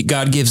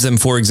God gives them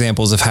 4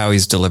 examples of how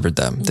he's delivered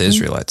them, the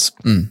Israelites.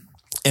 And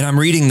I'm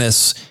reading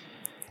this.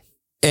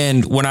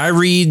 And when I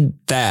read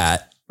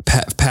that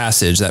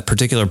passage, that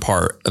particular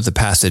part of the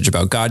passage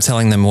about God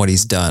telling them what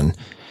he's done,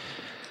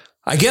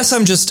 I guess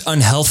I'm just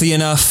unhealthy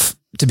enough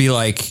to be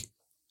like,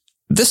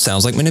 this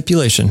sounds like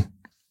manipulation.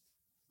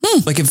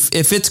 Like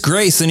if it's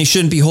grace, then he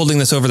shouldn't be holding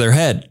this over their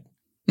head.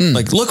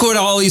 Like, look what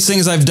all these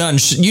things I've done.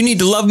 You need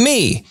to love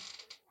me.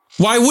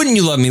 Why wouldn't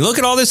you love me? Look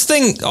at all these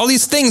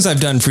things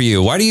I've done for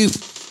you. Why do you?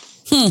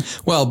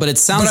 Well, but it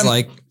sounds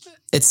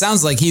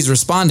like he's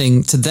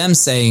responding to them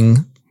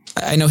saying,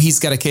 I know he's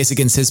got a case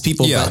against his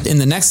people, but in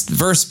the next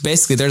verse,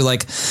 basically they're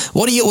like,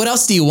 what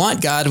else do you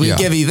want, God? We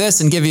give you this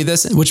and give you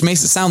this, which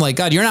makes it sound like,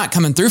 God, you're not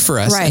coming through for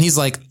us. Right. And he's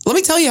like, let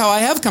me tell you how I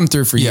have come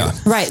through for you.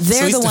 Right.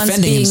 They're the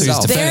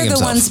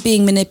ones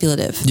being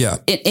manipulative. Yeah.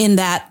 In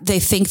that they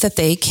think that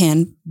they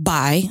can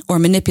buy or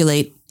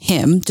manipulate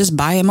him, just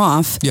buy him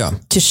off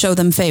to show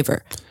them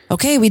favor.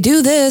 Okay, we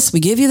do this. We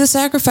give you the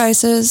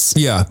sacrifices.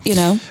 Yeah.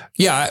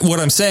 Yeah. What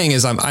I'm saying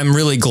is I'm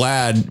really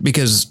glad,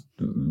 because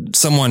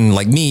someone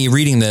like me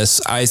reading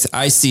this, I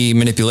see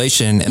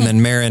manipulation, and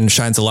then Maron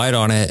shines a light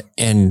on it,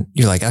 and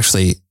you're like,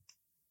 actually,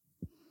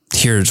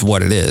 here's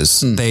what it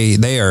is.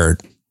 They are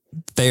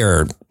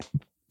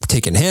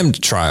taking him to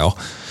trial,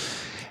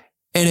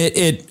 and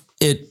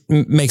it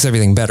makes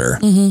everything better.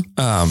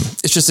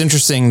 It's just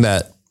interesting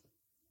that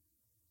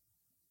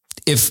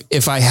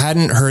if I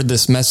hadn't heard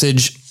this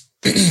message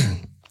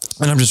and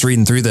I'm just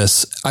reading through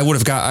this, I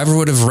would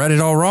have read it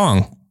all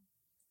wrong,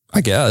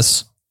 I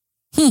guess.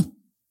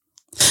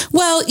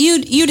 Well,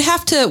 you'd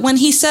have to, when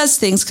he says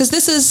things, because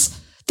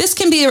this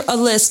can be a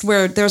list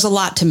where there's a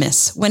lot to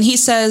miss. When he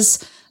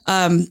says,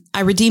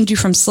 I redeemed you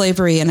from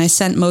slavery and I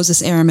sent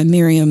Moses, Aaron, and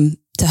Miriam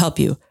to help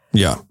you.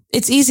 Yeah.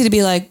 It's easy to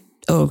be like,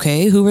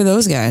 okay, who were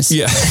those guys?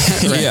 Yeah.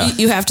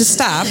 You have to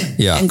stop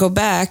and go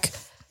back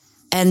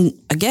and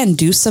again,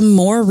 do some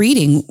more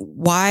reading.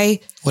 Why?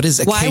 What is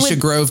Acacia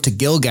Grove to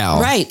Gilgal?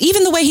 Right.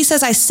 Even the way he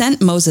says, I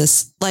sent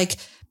Moses, like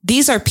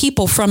these are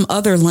people from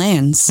other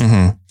lands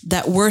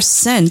that were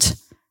sent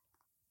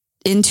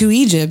into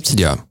Egypt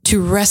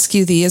to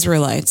rescue the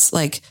Israelites.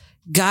 Like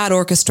God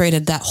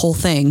orchestrated that whole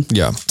thing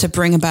to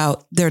bring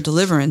about their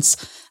deliverance.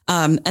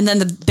 And then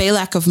the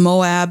Balak of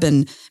Moab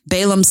and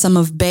Balaam, son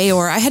of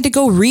Beor. I had to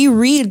go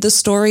reread the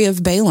story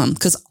of Balaam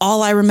because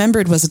all I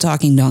remembered was a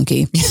talking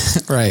donkey.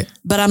 Right.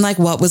 But I'm like,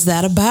 what was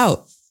that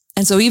about?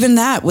 And so even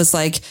that was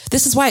like,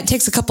 this is why it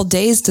takes a couple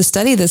days to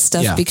study this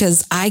stuff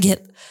because I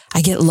get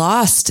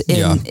lost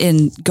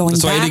in going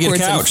That's why backwards you had to get a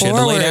couch. and You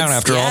had to lay forwards. down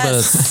after all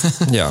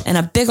the, And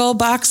a big old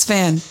box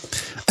fan.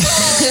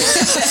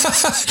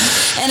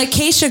 And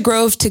Acacia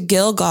Grove to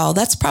Gilgal.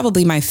 That's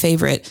probably my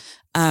favorite.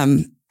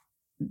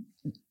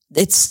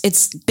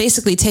 it's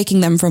basically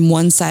taking them from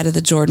one side of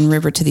the Jordan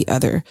River to the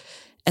other.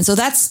 And so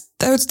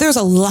there's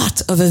a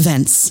lot of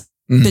events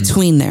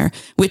between there,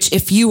 which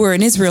if you were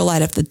an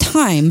Israelite at the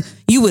time,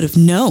 you would have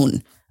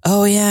known.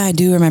 Oh yeah, I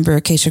do remember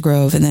Acacia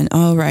Grove. And then,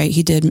 oh right,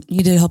 he did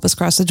help us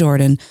cross the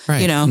Jordan,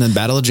 right. You know, and then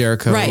Battle of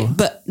Jericho. Right.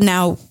 But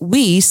now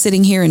we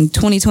sitting here in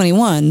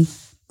 2021,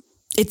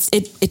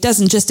 it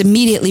doesn't just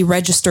immediately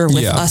register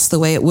with us the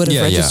way it would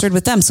have registered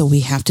with them. So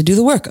we have to do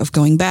the work of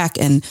going back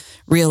and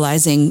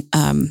realizing,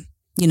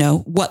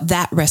 what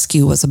that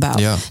rescue was about.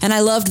 Yeah. And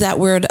I loved that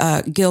word,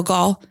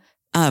 Gilgal,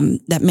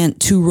 that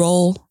meant to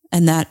roll,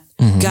 and that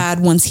God,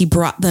 once he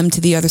brought them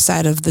to the other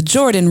side of the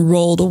Jordan,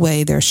 rolled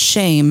away their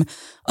shame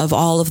of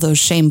all of those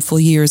shameful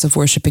years of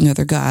worshiping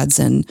other gods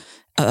and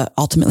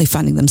ultimately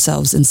finding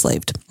themselves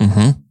enslaved.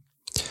 Mm-hmm.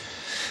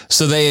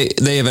 So they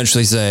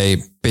eventually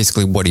say,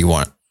 basically, what do you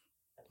want?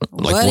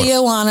 Like, what do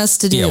you want us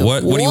to do? Yeah,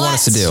 what do you want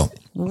us to do?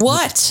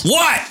 What?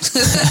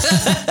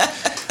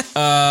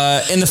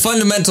 And the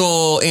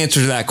fundamental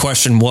answer to that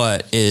question,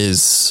 what,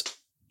 is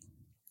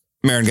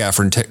Maron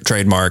Gafford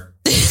trademark.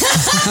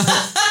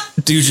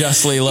 Do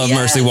justly, love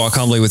mercy, walk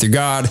humbly with your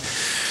God.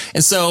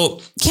 And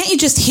so, can't you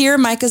just hear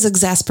Micah's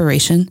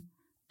exasperation?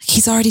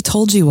 He's already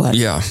told you what.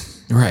 Yeah.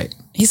 Right.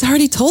 He's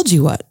already told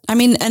you what. I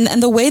mean,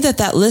 and the way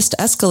that list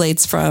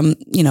escalates from,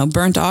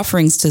 burnt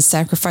offerings to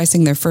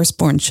sacrificing their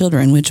firstborn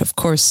children, which of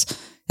course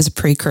is a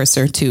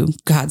precursor to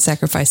God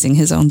sacrificing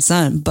his own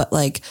son. But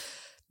like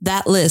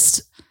that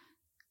list,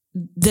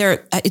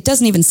 it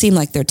doesn't even seem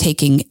like they're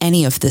taking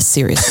any of this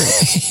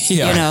seriously.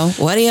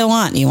 What do you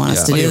want? You want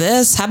us to do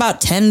this? How about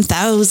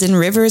 10,000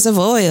 rivers of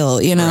oil?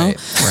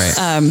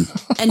 Right.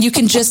 And you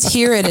can just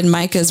hear it in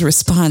Micah's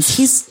response.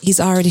 He's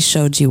already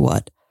showed you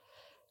what,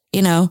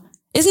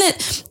 isn't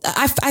it?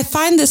 I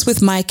find this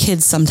with my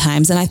kids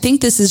sometimes, and I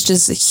think this is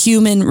just a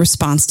human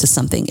response to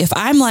something. If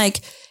I'm like,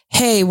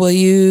 hey, will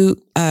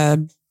you,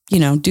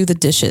 do the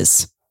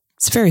dishes?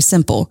 It's very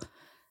simple.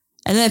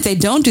 And then if they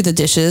don't do the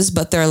dishes,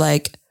 but they're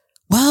like,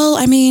 well,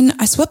 I mean,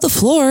 I swept the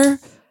floor. I'm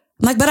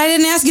like, but I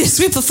didn't ask you to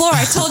sweep the floor.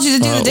 I told you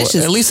to do the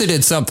dishes. At least they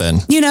did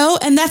something.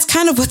 And that's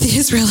kind of what the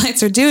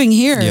Israelites are doing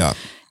here. Yeah.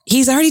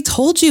 He's already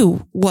told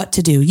you what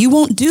to do. You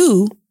won't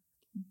do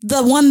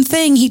the one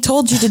thing he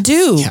told you to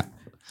do. Yeah.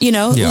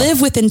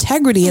 Live with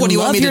integrity and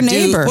love your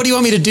neighbor. What do you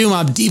want me to do,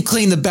 Mom? Deep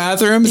clean the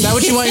bathroom? Is that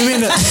what you want me to? You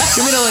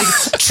want me to like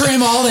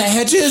trim all the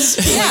hedges?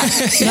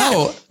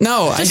 Yeah.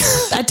 No.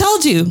 I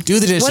told you.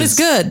 Do the dishes. What is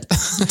good?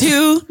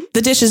 Do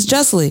the dishes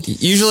justly.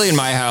 Usually in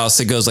my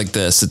house, it goes like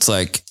this. It's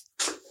like,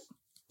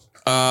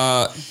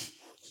 on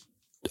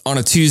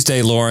a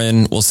Tuesday,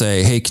 Lauren will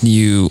say, hey, can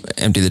you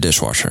empty the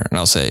dishwasher? And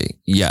I'll say,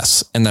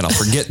 yes. And then I'll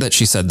forget that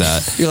she said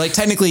that. You're like,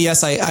 technically,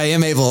 yes, I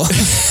am able.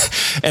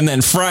 And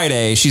then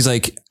Friday, she's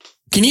like,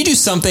 can you do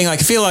something? Like,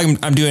 I feel like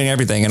I'm doing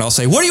everything. And I'll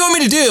say, what do you want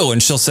me to do?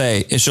 And she'll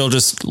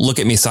just look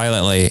at me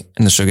silently.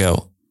 And then she'll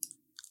go,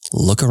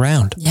 look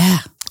around. Yeah.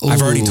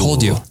 I've already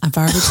told you. I've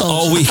already told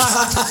all you. week.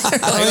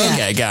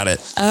 Okay, got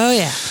it. Oh,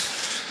 yeah.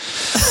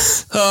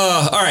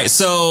 All right.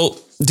 So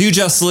do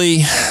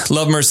justly,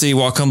 love mercy,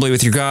 walk humbly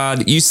with your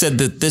God. You said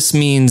that this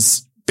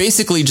means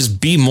basically just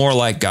be more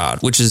like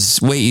God, which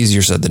is way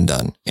easier said than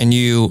done. And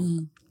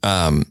you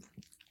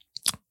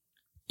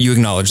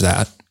acknowledge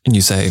that and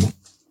you say,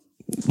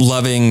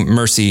 loving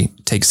mercy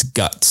takes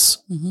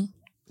guts. Mm-hmm.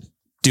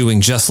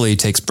 Doing justly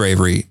takes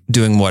bravery.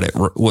 Doing what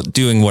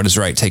is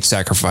right takes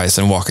sacrifice,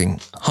 and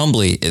walking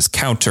humbly is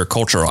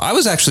countercultural. I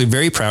was actually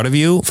very proud of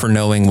you for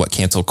knowing what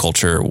cancel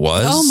culture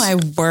was. Oh my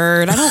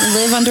word! I don't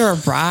live under a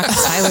rock,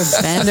 Tyler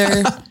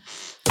Bender.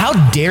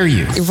 How dare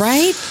you?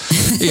 Right?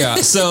 Yeah.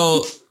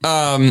 So,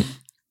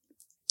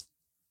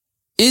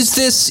 is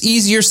this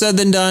easier said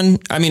than done?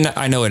 I mean,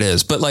 I know it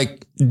is, but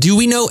like, do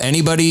we know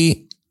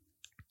anybody?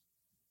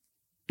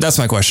 That's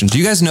my question. Do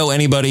you guys know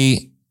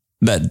anybody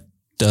that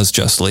does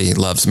justly,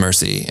 loves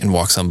mercy, and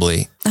walks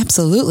humbly?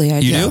 Absolutely,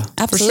 I do. You do?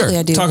 Absolutely, sure.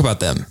 I do. Talk about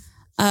them.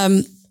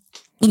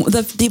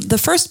 The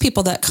first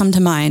people that come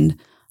to mind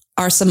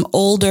are some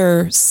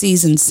older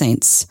seasoned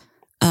saints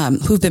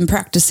who've been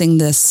practicing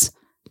this,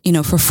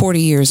 for 40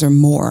 years or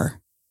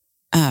more.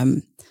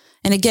 And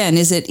again,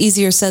 is it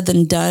easier said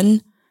than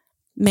done?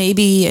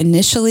 Maybe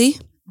initially,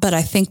 but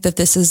I think that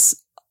this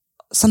is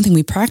something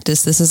we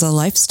practice. This is a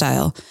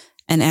lifestyle.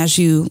 And as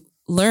you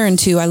learn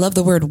to, I love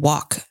the word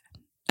walk,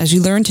 as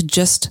you learn to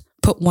just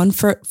put one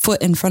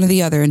foot in front of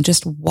the other and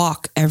just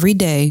walk every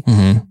day,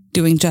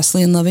 doing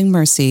justly and loving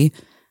mercy,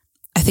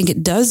 I think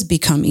it does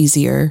become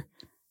easier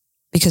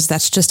because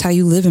that's just how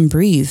you live and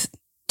breathe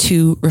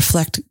to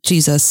reflect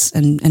Jesus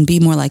and be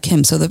more like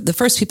him. So the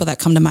first people that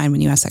come to mind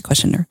when you ask that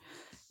question are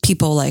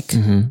people like,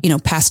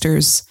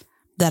 pastors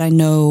that I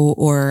know,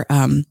 or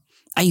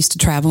I used to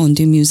travel and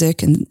do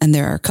music. And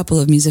there are a couple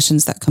of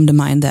musicians that come to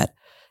mind that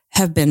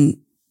have been,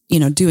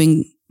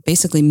 doing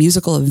basically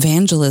musical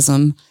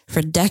evangelism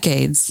for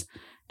decades,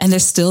 and they're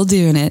still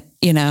doing it,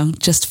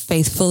 just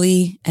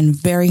faithfully and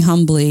very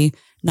humbly,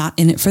 not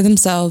in it for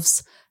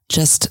themselves,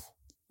 just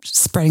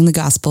spreading the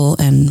gospel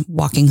and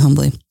walking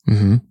humbly.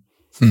 Mm-hmm.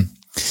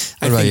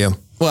 What about you?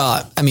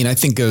 Well, I mean, I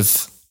think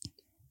of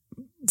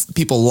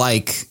people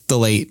like the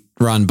late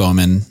Ron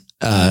Bowman,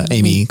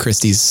 Amy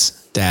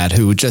Christie's dad,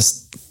 who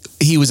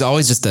he was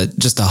always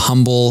just a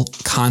humble,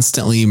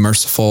 constantly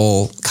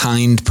merciful,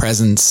 kind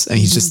presence. And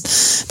he's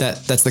just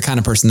that's the kind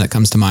of person that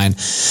comes to mind.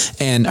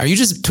 And are you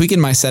just tweaking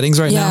my settings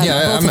right now?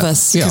 Yeah, both of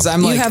us. Because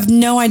I'm like, you have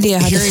no idea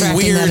how hearing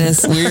distracting that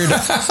is. weird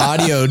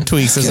audio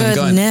tweaks as I'm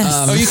going.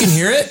 Goodness. You can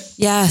hear it?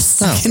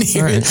 Yes. I can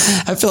hear it.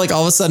 I feel like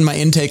all of a sudden my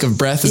intake of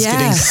breath is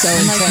getting so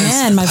I'm intense. like,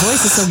 man, my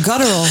voice is so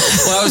guttural.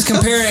 Well, I was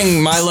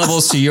comparing my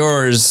levels to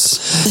yours.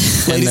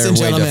 Ladies and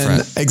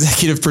gentlemen,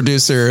 executive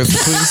producer of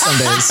Between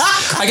Sundays.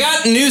 I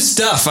got new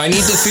stuff. I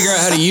need to figure out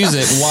how to use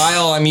it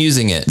while I'm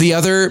using it. The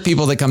other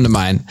people that come to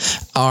mind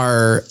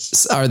are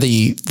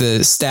the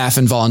staff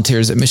and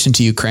volunteers at Mission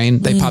to Ukraine.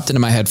 They popped into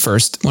my head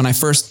first when I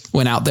first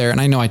went out there, and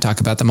I know I talk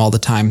about them all the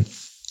time,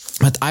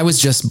 but I was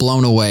just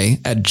blown away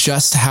at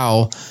just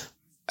how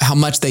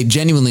much they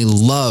genuinely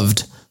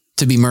loved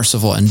to be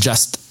merciful and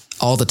just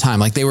all the time.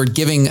 Like they were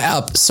giving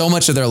up so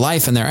much of their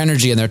life and their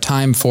energy and their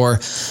time for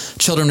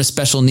children with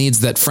special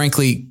needs that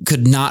frankly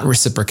could not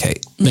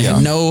reciprocate. They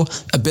had no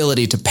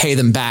ability to pay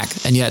them back.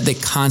 And yet they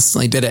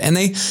constantly did it. And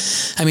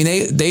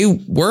they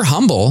were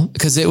humble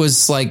because it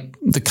was like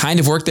the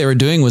kind of work they were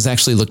doing was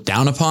actually looked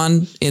down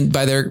upon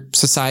by their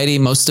society.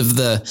 Most of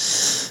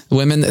the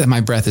women,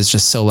 my breath is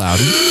just so loud.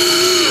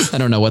 I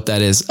don't know what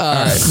that is.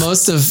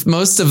 Most of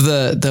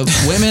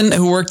the women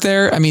who worked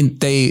there, I mean,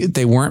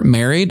 they weren't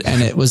married,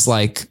 and it was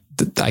like,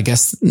 I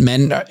guess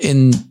men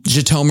in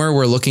Zhytomyr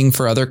were looking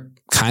for other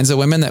kinds of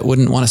women that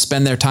wouldn't want to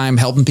spend their time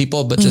helping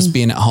people, but just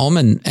being at home.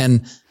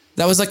 And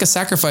that was like a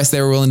sacrifice they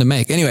were willing to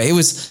make. Anyway,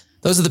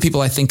 those are the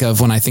people I think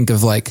of when I think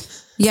of like,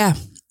 yeah.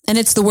 And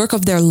it's the work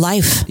of their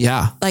life.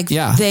 Yeah.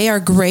 They are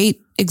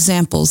great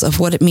examples of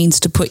what it means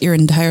to put your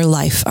entire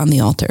life on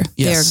the altar.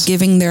 Yes. They're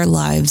giving their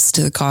lives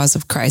to the cause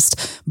of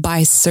Christ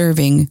by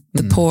serving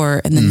the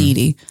poor and the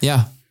needy.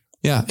 Yeah.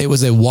 Yeah. It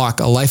was a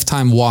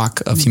lifetime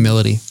walk of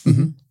humility.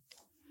 Mm-hmm.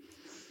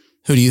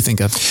 Who do you think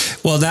of?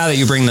 Well, now that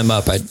you bring them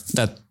up, Did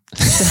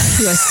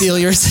I steal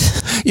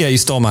yours? yeah, you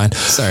stole mine.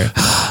 Sorry.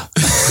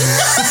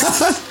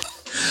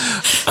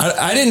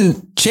 I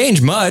didn't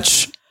change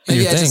much.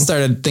 Maybe I just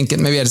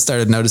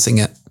started noticing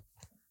it.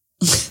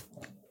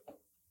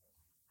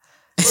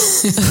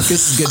 This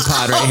is good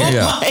pod right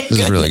here. Yeah, this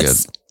is really good.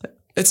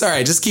 It's all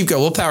right. Just keep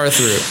going. We'll power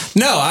through.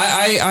 No,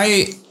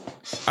 I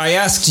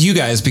asked you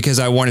guys because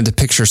I wanted to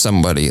picture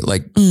somebody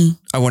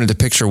I wanted to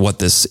picture what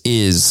this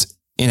is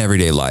in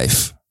everyday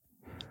life.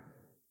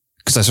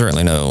 Because I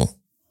certainly know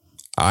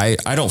I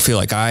don't feel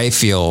like I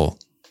feel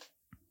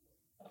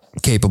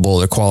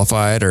capable or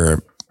qualified,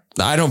 or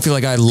I don't feel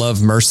like I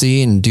love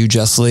mercy and do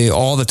justly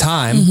all the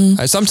time.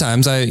 Mm-hmm.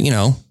 Sometimes I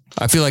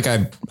feel like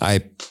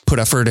I put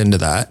effort into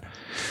that,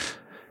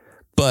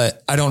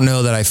 but I don't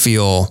know that I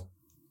feel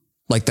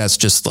like that's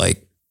just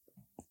like,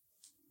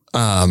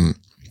 a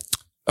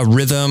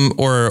rhythm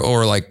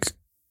or like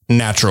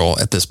natural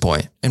at this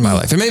point in my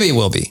life. And maybe it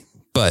will be,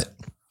 but,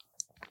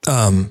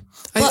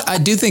 I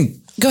do think,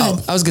 go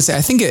ahead. I was gonna say,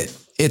 I think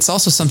it's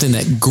also something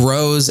that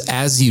grows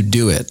as you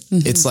do it.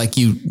 Mm-hmm. It's like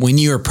when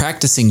you are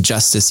practicing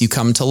justice, you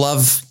come to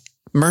love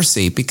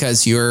mercy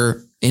because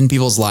you're in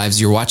people's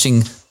lives, you're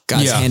watching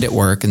God's hand at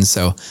work. And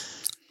so,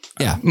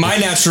 yeah. My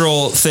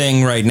natural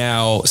thing right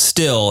now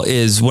still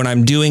is when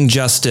I'm doing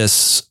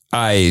justice,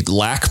 I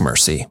lack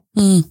mercy.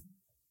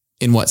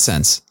 In what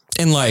sense?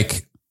 In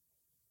like,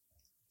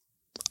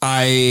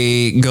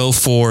 I go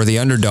for the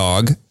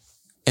underdog.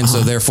 And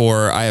so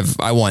therefore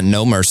I want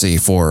no mercy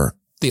for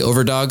the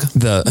overdog,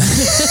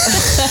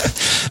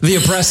 the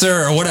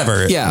oppressor or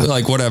whatever. Yeah.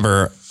 Like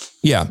whatever.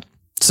 Yeah.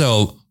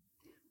 So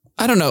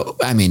I don't know.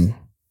 I mean,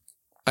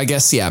 I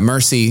guess,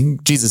 mercy.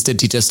 Jesus did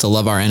teach us to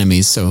love our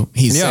enemies. So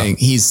he's saying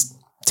he's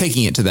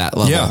taking it to that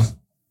level. Yeah.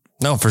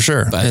 No, for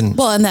sure. And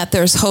that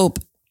there's hope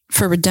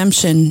for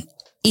redemption,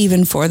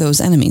 even for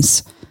those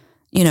enemies.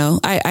 You know,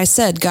 I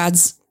said God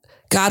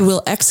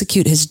will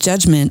execute his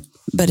judgment,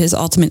 but his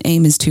ultimate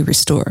aim is to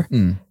restore,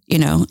 you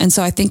know? And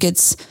so I think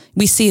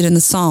we see it in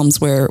the Psalms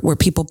where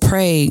people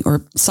pray,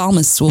 or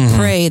psalmists will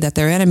pray that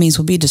their enemies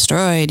will be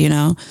destroyed, you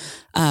know?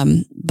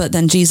 But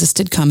then Jesus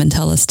did come and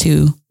tell us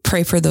to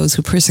pray for those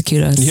who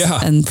persecute us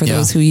and for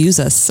those who use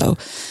us. So,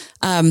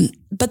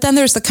 but then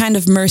there's the kind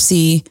of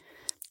mercy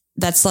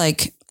that's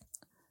like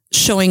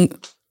showing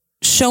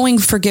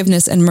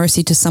forgiveness and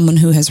mercy to someone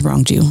who has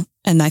wronged you.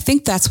 And I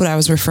think that's what I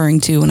was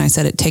referring to when I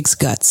said it takes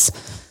guts.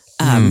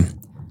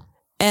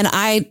 And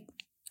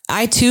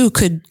I too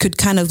could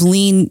kind of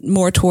lean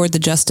more toward the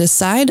justice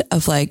side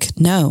of like,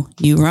 no,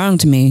 you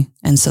wronged me.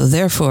 And so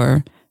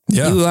therefore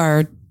you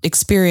are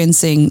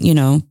experiencing, you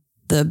know,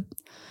 the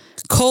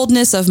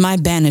coldness of my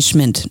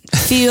banishment,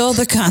 feel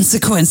the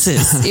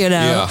consequences, you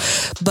know,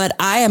 but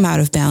I am out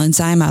of balance.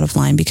 I am out of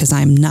line because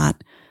I'm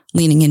not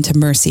leaning into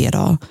mercy at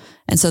all.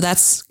 And so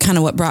that's kind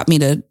of what brought me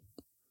to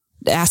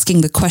asking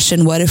the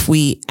question, what if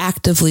we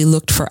actively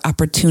looked for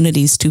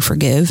opportunities to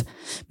forgive?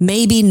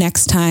 Maybe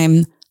next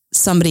time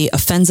somebody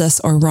offends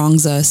us or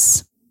wrongs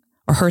us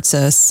or hurts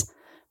us,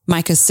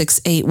 Micah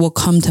 6:8 will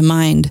come to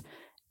mind,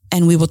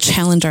 and we will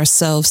challenge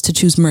ourselves to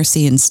choose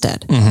mercy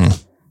instead.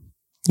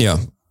 Yeah.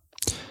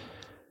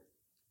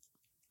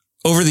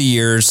 Over the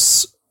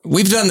years,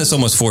 we've done this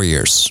almost 4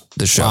 years,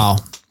 this show. Wow.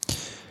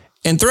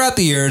 And throughout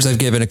the years, I've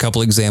given a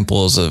couple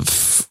examples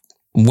of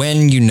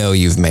when you know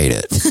you've made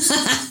it.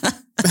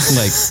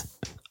 Like,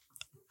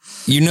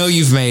 you know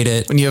you've made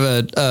it. When you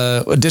have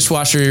a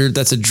dishwasher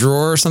that's a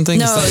drawer or something?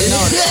 No,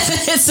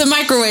 it's a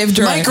microwave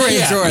drawer.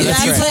 Microwave drawer. If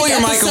That's you right. pull your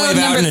Episode microwave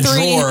out in a number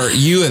 3. drawer,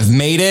 you have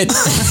made it.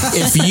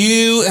 If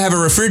you have a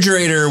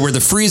refrigerator where the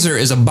freezer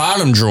is a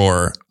bottom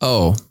drawer,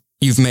 Oh.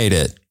 you've made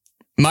it.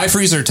 My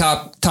freezer,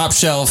 top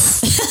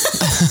shelf.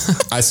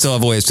 I still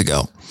have ways to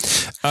go.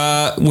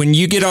 When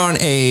you get on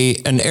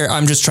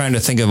I'm just trying to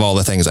think of all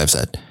the things I've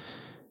said.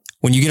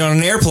 When you get on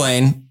an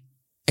airplane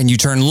and you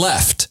turn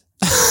left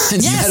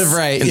Instead of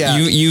right. Yeah.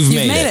 you've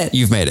made it.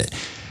 You've made it.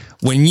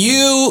 When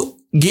you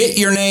get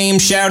your name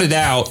shouted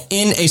out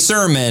in a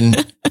sermon,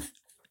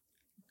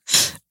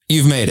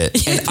 you've made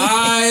it. And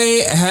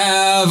I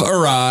have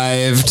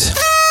arrived.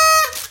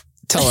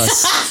 Tell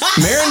us.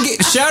 Maron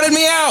shouted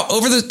me out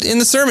in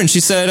the sermon. She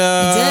said,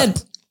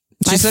 did.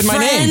 She said my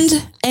name.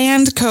 Friend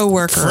and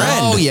coworker.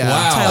 Oh, yeah.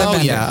 Wow. Tyler Oh,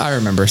 Bender. yeah. I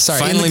remember. Sorry.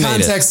 Finally in the made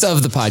it. context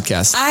of the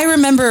podcast. I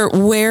remember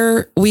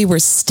where we were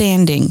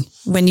standing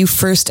when you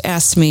first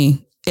asked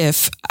me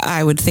if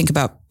I would think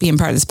about being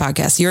part of this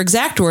podcast. Your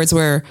exact words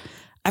were,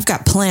 "I've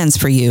got plans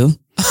for you."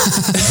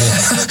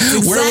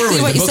 Where were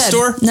we? The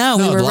bookstore? No,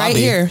 we No, were the right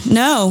lobby. here.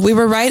 No, we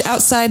were right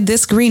outside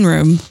this green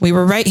room. We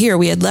were right here.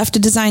 We had left a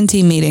design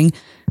team meeting.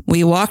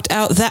 We walked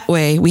out that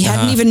way. We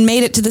hadn't even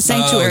made it to the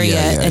sanctuary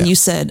yet. And you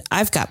said,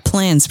 "I've got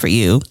plans for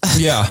you."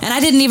 Yeah. And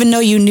I didn't even know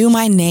you knew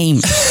my name.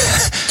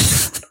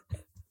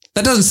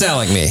 That doesn't sound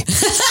like me.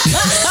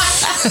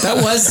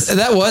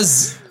 That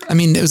was, I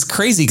mean, it was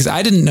crazy because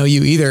I didn't know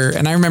you either.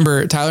 And I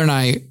remember Tyler and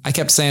I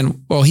kept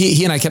saying, well,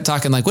 he and I kept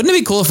talking like, wouldn't it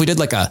be cool if we did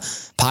like a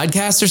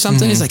podcast or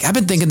something? He's like, I've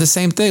been thinking the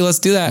same thing. Let's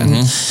do that.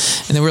 And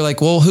then we're like,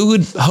 well, who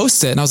would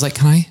host it? And I was like,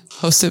 can I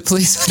host it,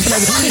 please?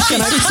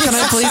 Can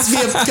I please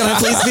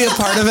be a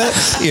part of it?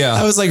 Yeah.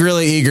 I was like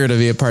really eager to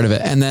be a part of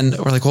it. And then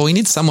we're like, well, we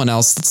need someone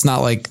else that's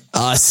not like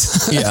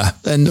us. Yeah.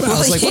 And I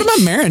was like, what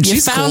about Maron? You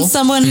She's found cool.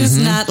 someone who's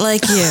not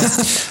like you.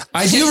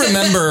 I do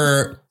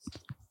remember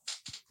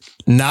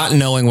not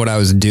knowing what I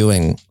was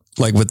doing,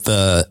 like with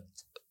the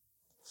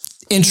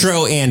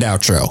intro and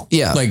outro.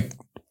 Yeah. Like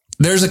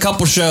there's a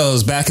couple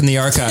shows back in the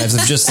archives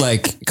of just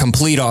like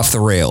complete off the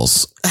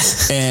rails.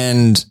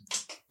 And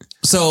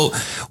so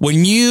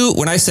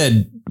when I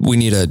said we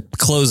need a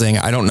closing,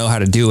 I don't know how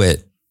to do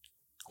it,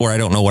 or I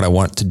don't know what I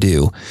want to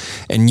do.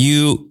 And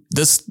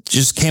this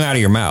just came out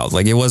of your mouth.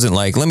 Like, it wasn't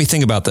like, let me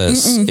think about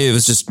this. It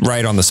was just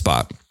right on the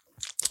spot.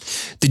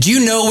 Did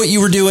you know what you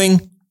were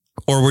doing?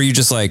 Or were you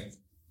just like,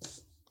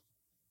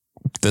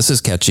 this is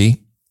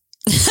catchy?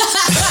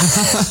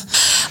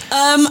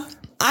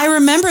 I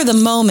remember the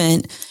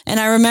moment, and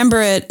I remember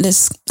I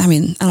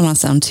don't want to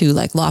sound too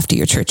like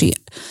lofty or churchy.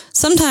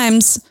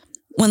 Sometimes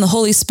when the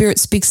Holy Spirit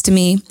speaks to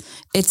me,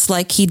 it's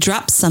like he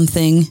drops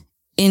something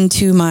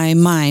into my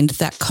mind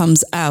that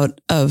comes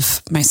out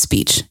of my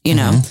speech, you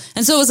know?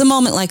 And so it was a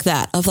moment like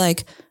that of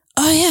like,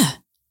 oh yeah,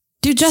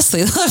 do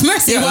justly, love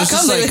mercy, Yeah, I walk was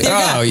just humbly like, with your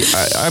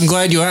God. I'm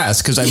glad you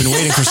asked, because I've been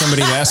waiting for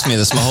somebody to ask me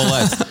this my whole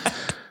life.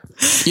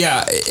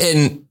 Yeah,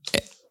 and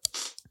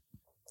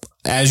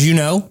as you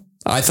know,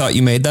 I thought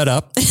you made that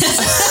up. I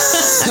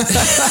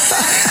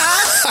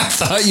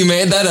thought you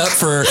made that up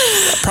for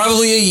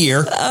probably a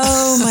year.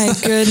 Oh my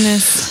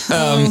goodness.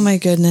 Oh my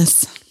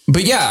goodness.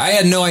 But yeah, I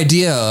had no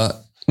idea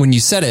when you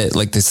said it,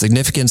 like the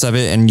significance of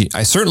it. And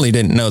I certainly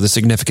didn't know the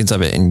significance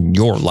of it in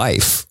your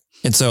life.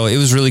 And so it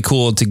was really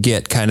cool to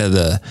get kind of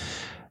and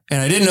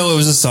I didn't know it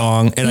was a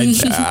song, and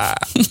I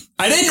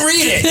didn't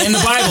read it in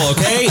the Bible.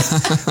 Okay.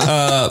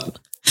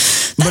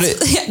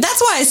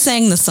 That's why I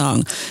sang the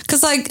song.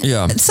 Cause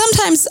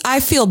sometimes I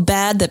feel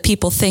bad that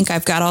people think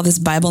I've got all this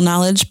Bible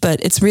knowledge,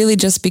 but it's really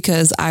just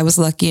because I was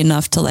lucky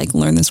enough to like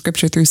learn the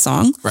scripture through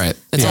song. Right.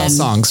 It's all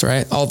songs,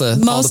 right?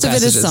 Most of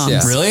it is songs.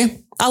 Yeah. Really?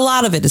 A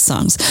lot of it is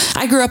songs.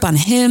 I grew up on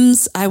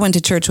hymns. I went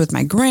to church with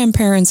my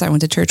grandparents. I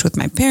went to church with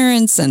my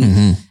parents.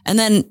 And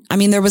then,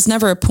 there was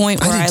never a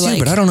point where I did too,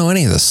 but I don't know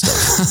any of this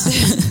stuff.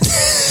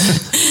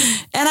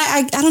 And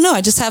I don't know.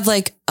 I just have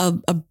like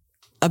a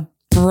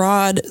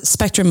broad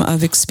spectrum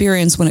of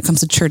experience when it comes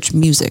to church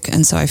music.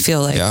 And so I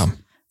feel like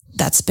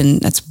that's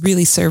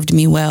really served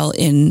me well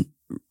in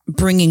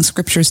bringing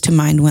scriptures to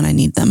mind when I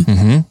need them.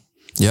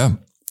 Yeah.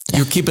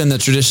 You're keeping the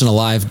tradition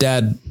alive.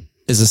 Dad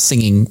is a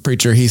singing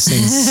preacher. He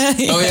sings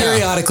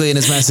periodically in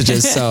his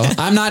messages. So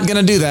I'm not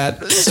going to do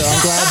that. So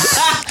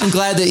I'm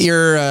glad that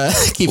you're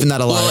keeping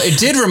that alive. Well, it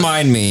did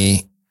remind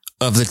me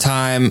of the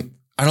time,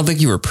 I don't think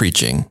you were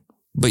preaching,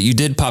 but you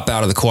did pop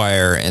out of the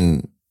choir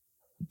and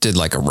did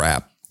like a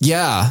rap.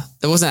 Yeah.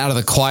 It wasn't out of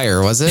the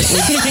choir, was it?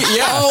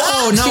 Yeah.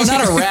 Oh, no,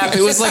 not a rap.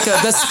 It was like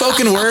the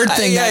spoken word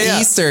thing at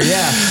Easter.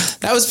 Yeah.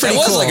 That was pretty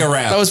cool. That was like a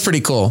rap. That was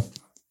pretty cool.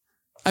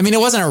 I mean, it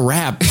wasn't a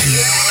rap.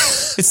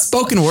 It's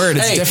spoken word.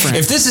 It's different.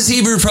 If this is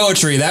Hebrew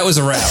poetry, that was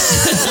a rap.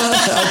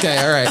 Okay.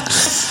 All right.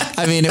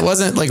 I mean, it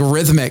wasn't like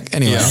rhythmic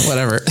anyway,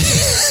 whatever.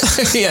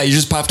 Yeah. You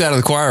just popped out of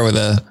the choir with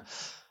a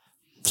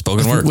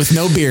spoken word with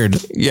no beard.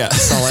 Yeah.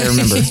 That's all I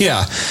remember.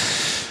 Yeah.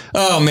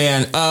 Oh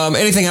man.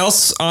 Anything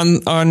else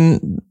on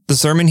the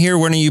sermon here?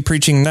 When are you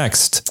preaching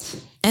next?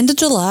 End of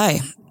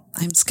July.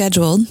 I'm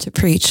scheduled to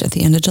preach at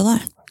the end of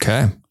July.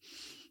 Okay.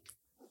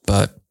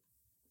 But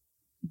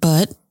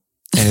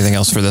anything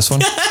else for this one?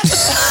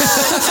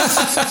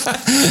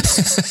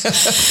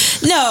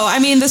 No, I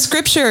mean, the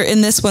scripture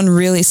in this one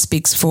really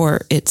speaks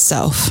for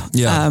itself.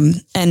 Yeah.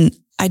 And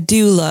I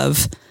do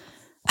love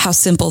how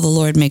simple the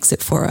Lord makes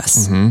it for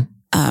us.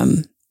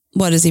 Mm-hmm.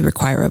 What does he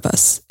require of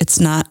us? It's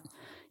not,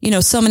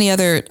 so many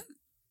other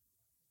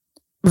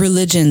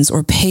religions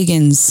or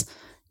pagans,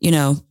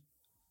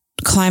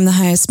 climb the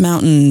highest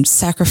mountain,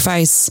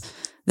 sacrifice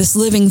this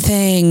living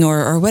thing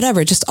or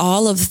whatever, just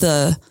all of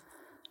the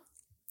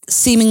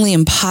seemingly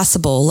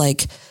impossible,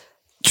 like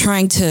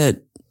trying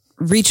to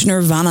reach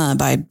nirvana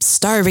by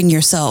starving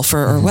yourself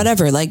or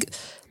whatever. Like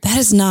that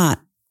is not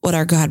what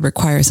our God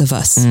requires of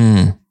us.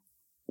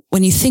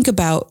 When you think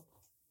about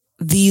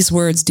these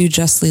words, do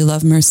justly,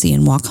 love mercy,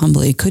 and walk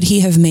humbly, could he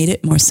have made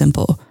it more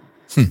simple?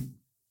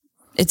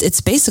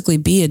 It's basically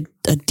be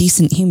a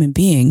decent human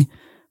being,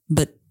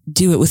 but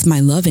do it with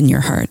my love in your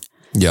heart.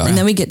 Yeah. And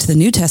then we get to the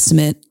New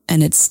Testament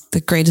and it's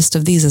the greatest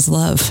of these is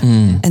love.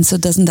 And so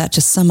doesn't that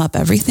just sum up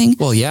everything?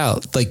 Well, yeah.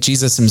 Like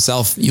Jesus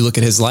himself, you look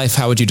at his life,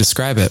 how would you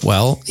describe it?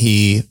 Well,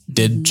 he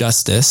did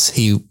justice.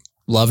 He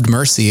loved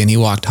mercy and he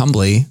walked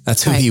humbly.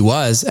 That's who he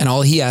was. And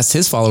all he asked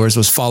his followers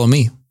was follow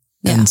me.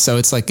 Yeah. And so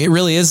it's like, it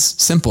really is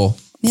simple.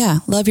 Yeah.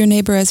 Love your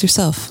neighbor as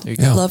yourself. There you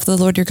go. Love the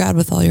Lord your God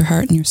with all your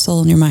heart and your soul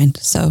and your mind.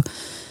 So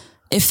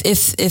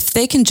if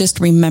they can just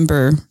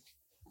remember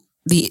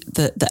the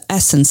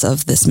essence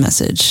of this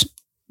message,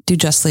 do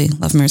justly,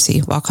 love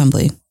mercy, walk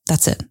humbly.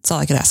 That's it. That's all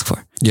I could ask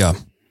for. Yeah.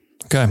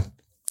 Okay.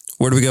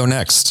 Where do we go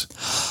next?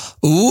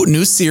 Ooh,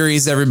 new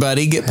series,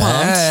 everybody. Get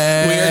pumped.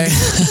 Hey.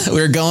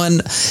 We're going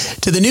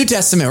to the New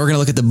Testament. We're going to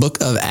look at the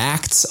book of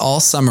Acts all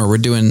summer. We're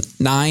doing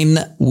 9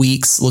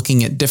 weeks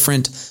looking at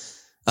different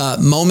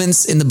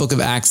moments in the book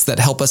of Acts that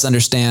help us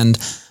understand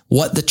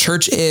what the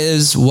church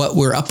is, what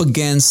we're up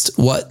against,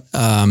 what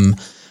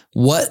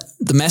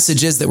the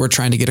message is that we're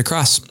trying to get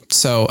across.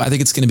 So I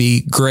think it's going to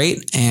be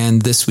great.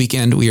 And this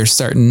weekend we are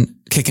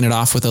kicking it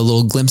off with a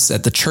little glimpse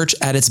at the church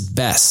at its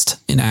best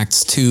in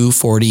Acts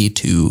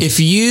 2:42. If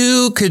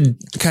you could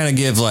kind of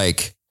give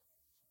like,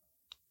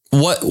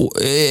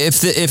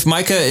 if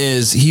Micah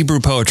is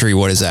Hebrew poetry,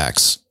 what is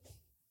Acts?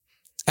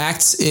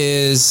 Acts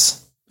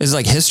is it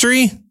like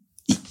history?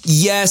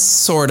 Yes,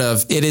 sort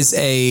of. It is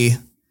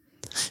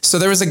so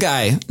there was a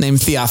guy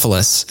named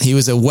Theophilus. He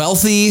was a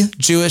wealthy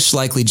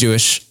likely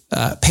Jewish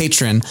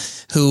patron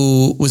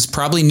who was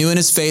probably new in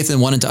his faith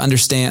and wanted to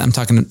understand. I'm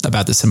talking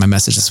about this in my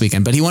message this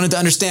weekend, but he wanted to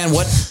understand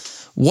what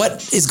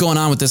is going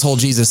on with this whole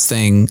Jesus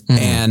thing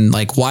and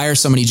like, why are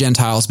so many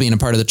Gentiles being a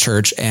part of the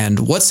church and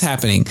what's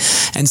happening?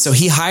 And so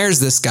he hires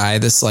this guy,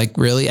 this like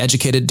really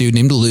educated dude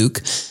named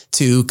Luke,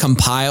 to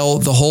compile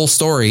the whole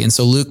story. And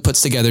so Luke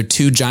puts together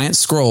 2 giant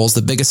scrolls,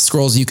 the biggest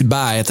scrolls you could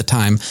buy at the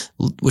time,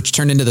 which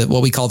turned into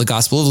what we call the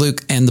Gospel of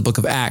Luke and the book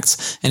of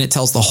Acts. And it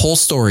tells the whole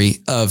story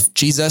of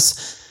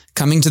Jesus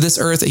coming to this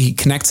earth. He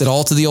connects it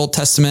all to the Old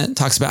Testament,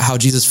 talks about how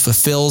Jesus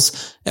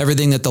fulfills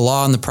everything that the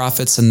law and the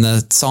prophets and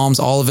the Psalms,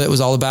 all of it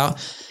was all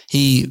about.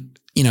 He,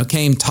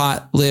 came,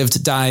 taught,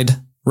 lived, died,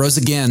 rose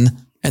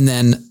again. And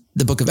then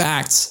the book of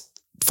Acts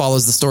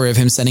follows the story of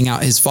him sending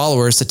out his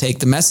followers to take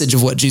the message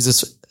of what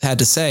Jesus had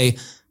to say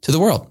to the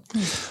world.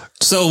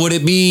 So would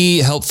it be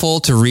helpful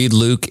to read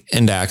Luke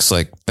and Acts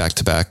like back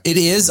to back? It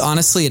is.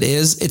 Honestly, it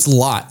is. It's a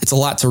lot. It's a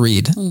lot to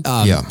read.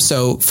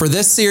 So for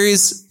this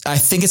series, I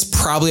think it's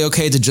probably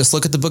okay to just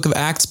look at the book of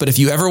Acts. But if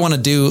you ever want to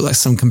do like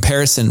some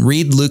comparison,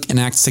 read Luke and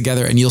Acts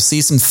together and you'll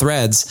see some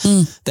threads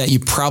that you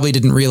probably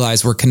didn't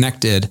realize were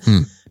connected.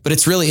 But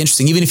it's really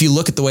interesting. Even if you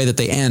look at the way that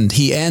they end,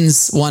 he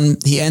ends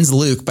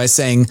Luke by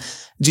saying,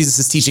 Jesus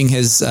is teaching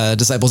his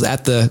disciples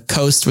at the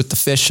coast with the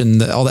fish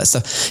and all that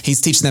stuff.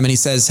 He's teaching them and he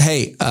says,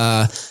 hey,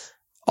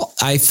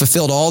 I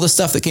fulfilled all the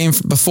stuff that came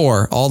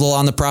before, all the law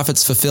and the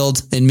prophets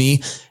fulfilled in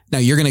me. Now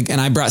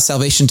and I brought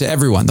salvation to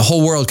everyone. The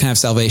whole world can have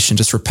salvation.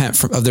 Just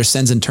repent of their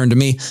sins and turn to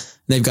me.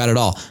 They've got it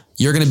all.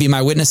 You're going to be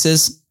my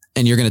witnesses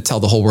and you're going to tell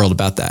the whole world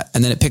about that.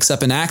 And then it picks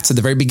up in Acts at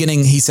the very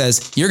beginning. He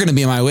says, you're going to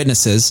be my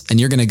witnesses and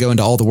you're going to go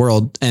into all the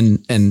world and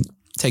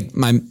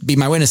be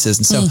my witnesses.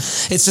 And so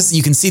it's just,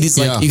 you can see these,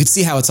 you can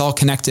see how it's all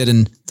connected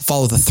and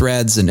follow the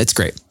threads and it's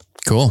great.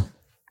 Cool.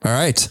 All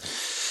right.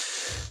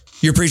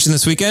 You're preaching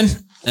this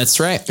weekend?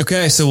 That's right.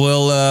 Okay. So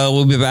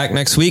we'll be back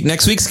next week.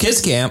 Next week's kids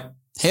camp.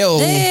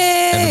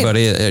 Hey.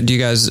 Everybody,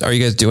 are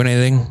you guys doing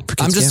anything for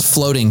kids I'm just camp?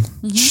 floating,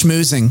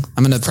 schmoozing.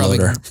 I'm going to probably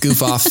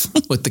goof off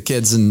with the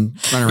kids and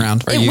run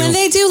around. When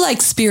they do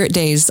like spirit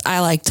days,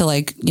 I like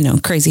to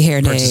crazy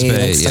hair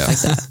day, stuff like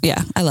that.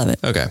 Yeah. I love it.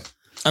 Okay.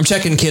 I'm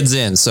checking kids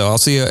in. So I'll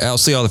see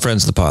all the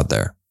friends of the pod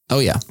there. Oh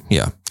yeah.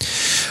 Yeah.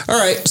 All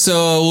right.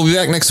 So we'll be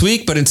back next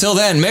week. But until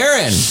then,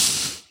 Maron,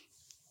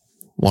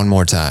 one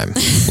more time,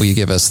 will you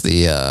give us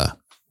the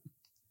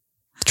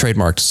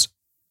trademarks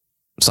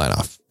sign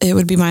off. It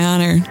would be my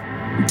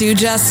honor. Do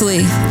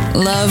justly,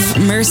 love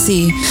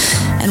mercy,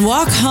 and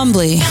walk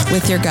humbly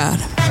with your God.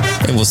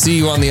 And we'll see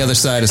you on the other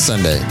side of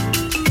Sunday.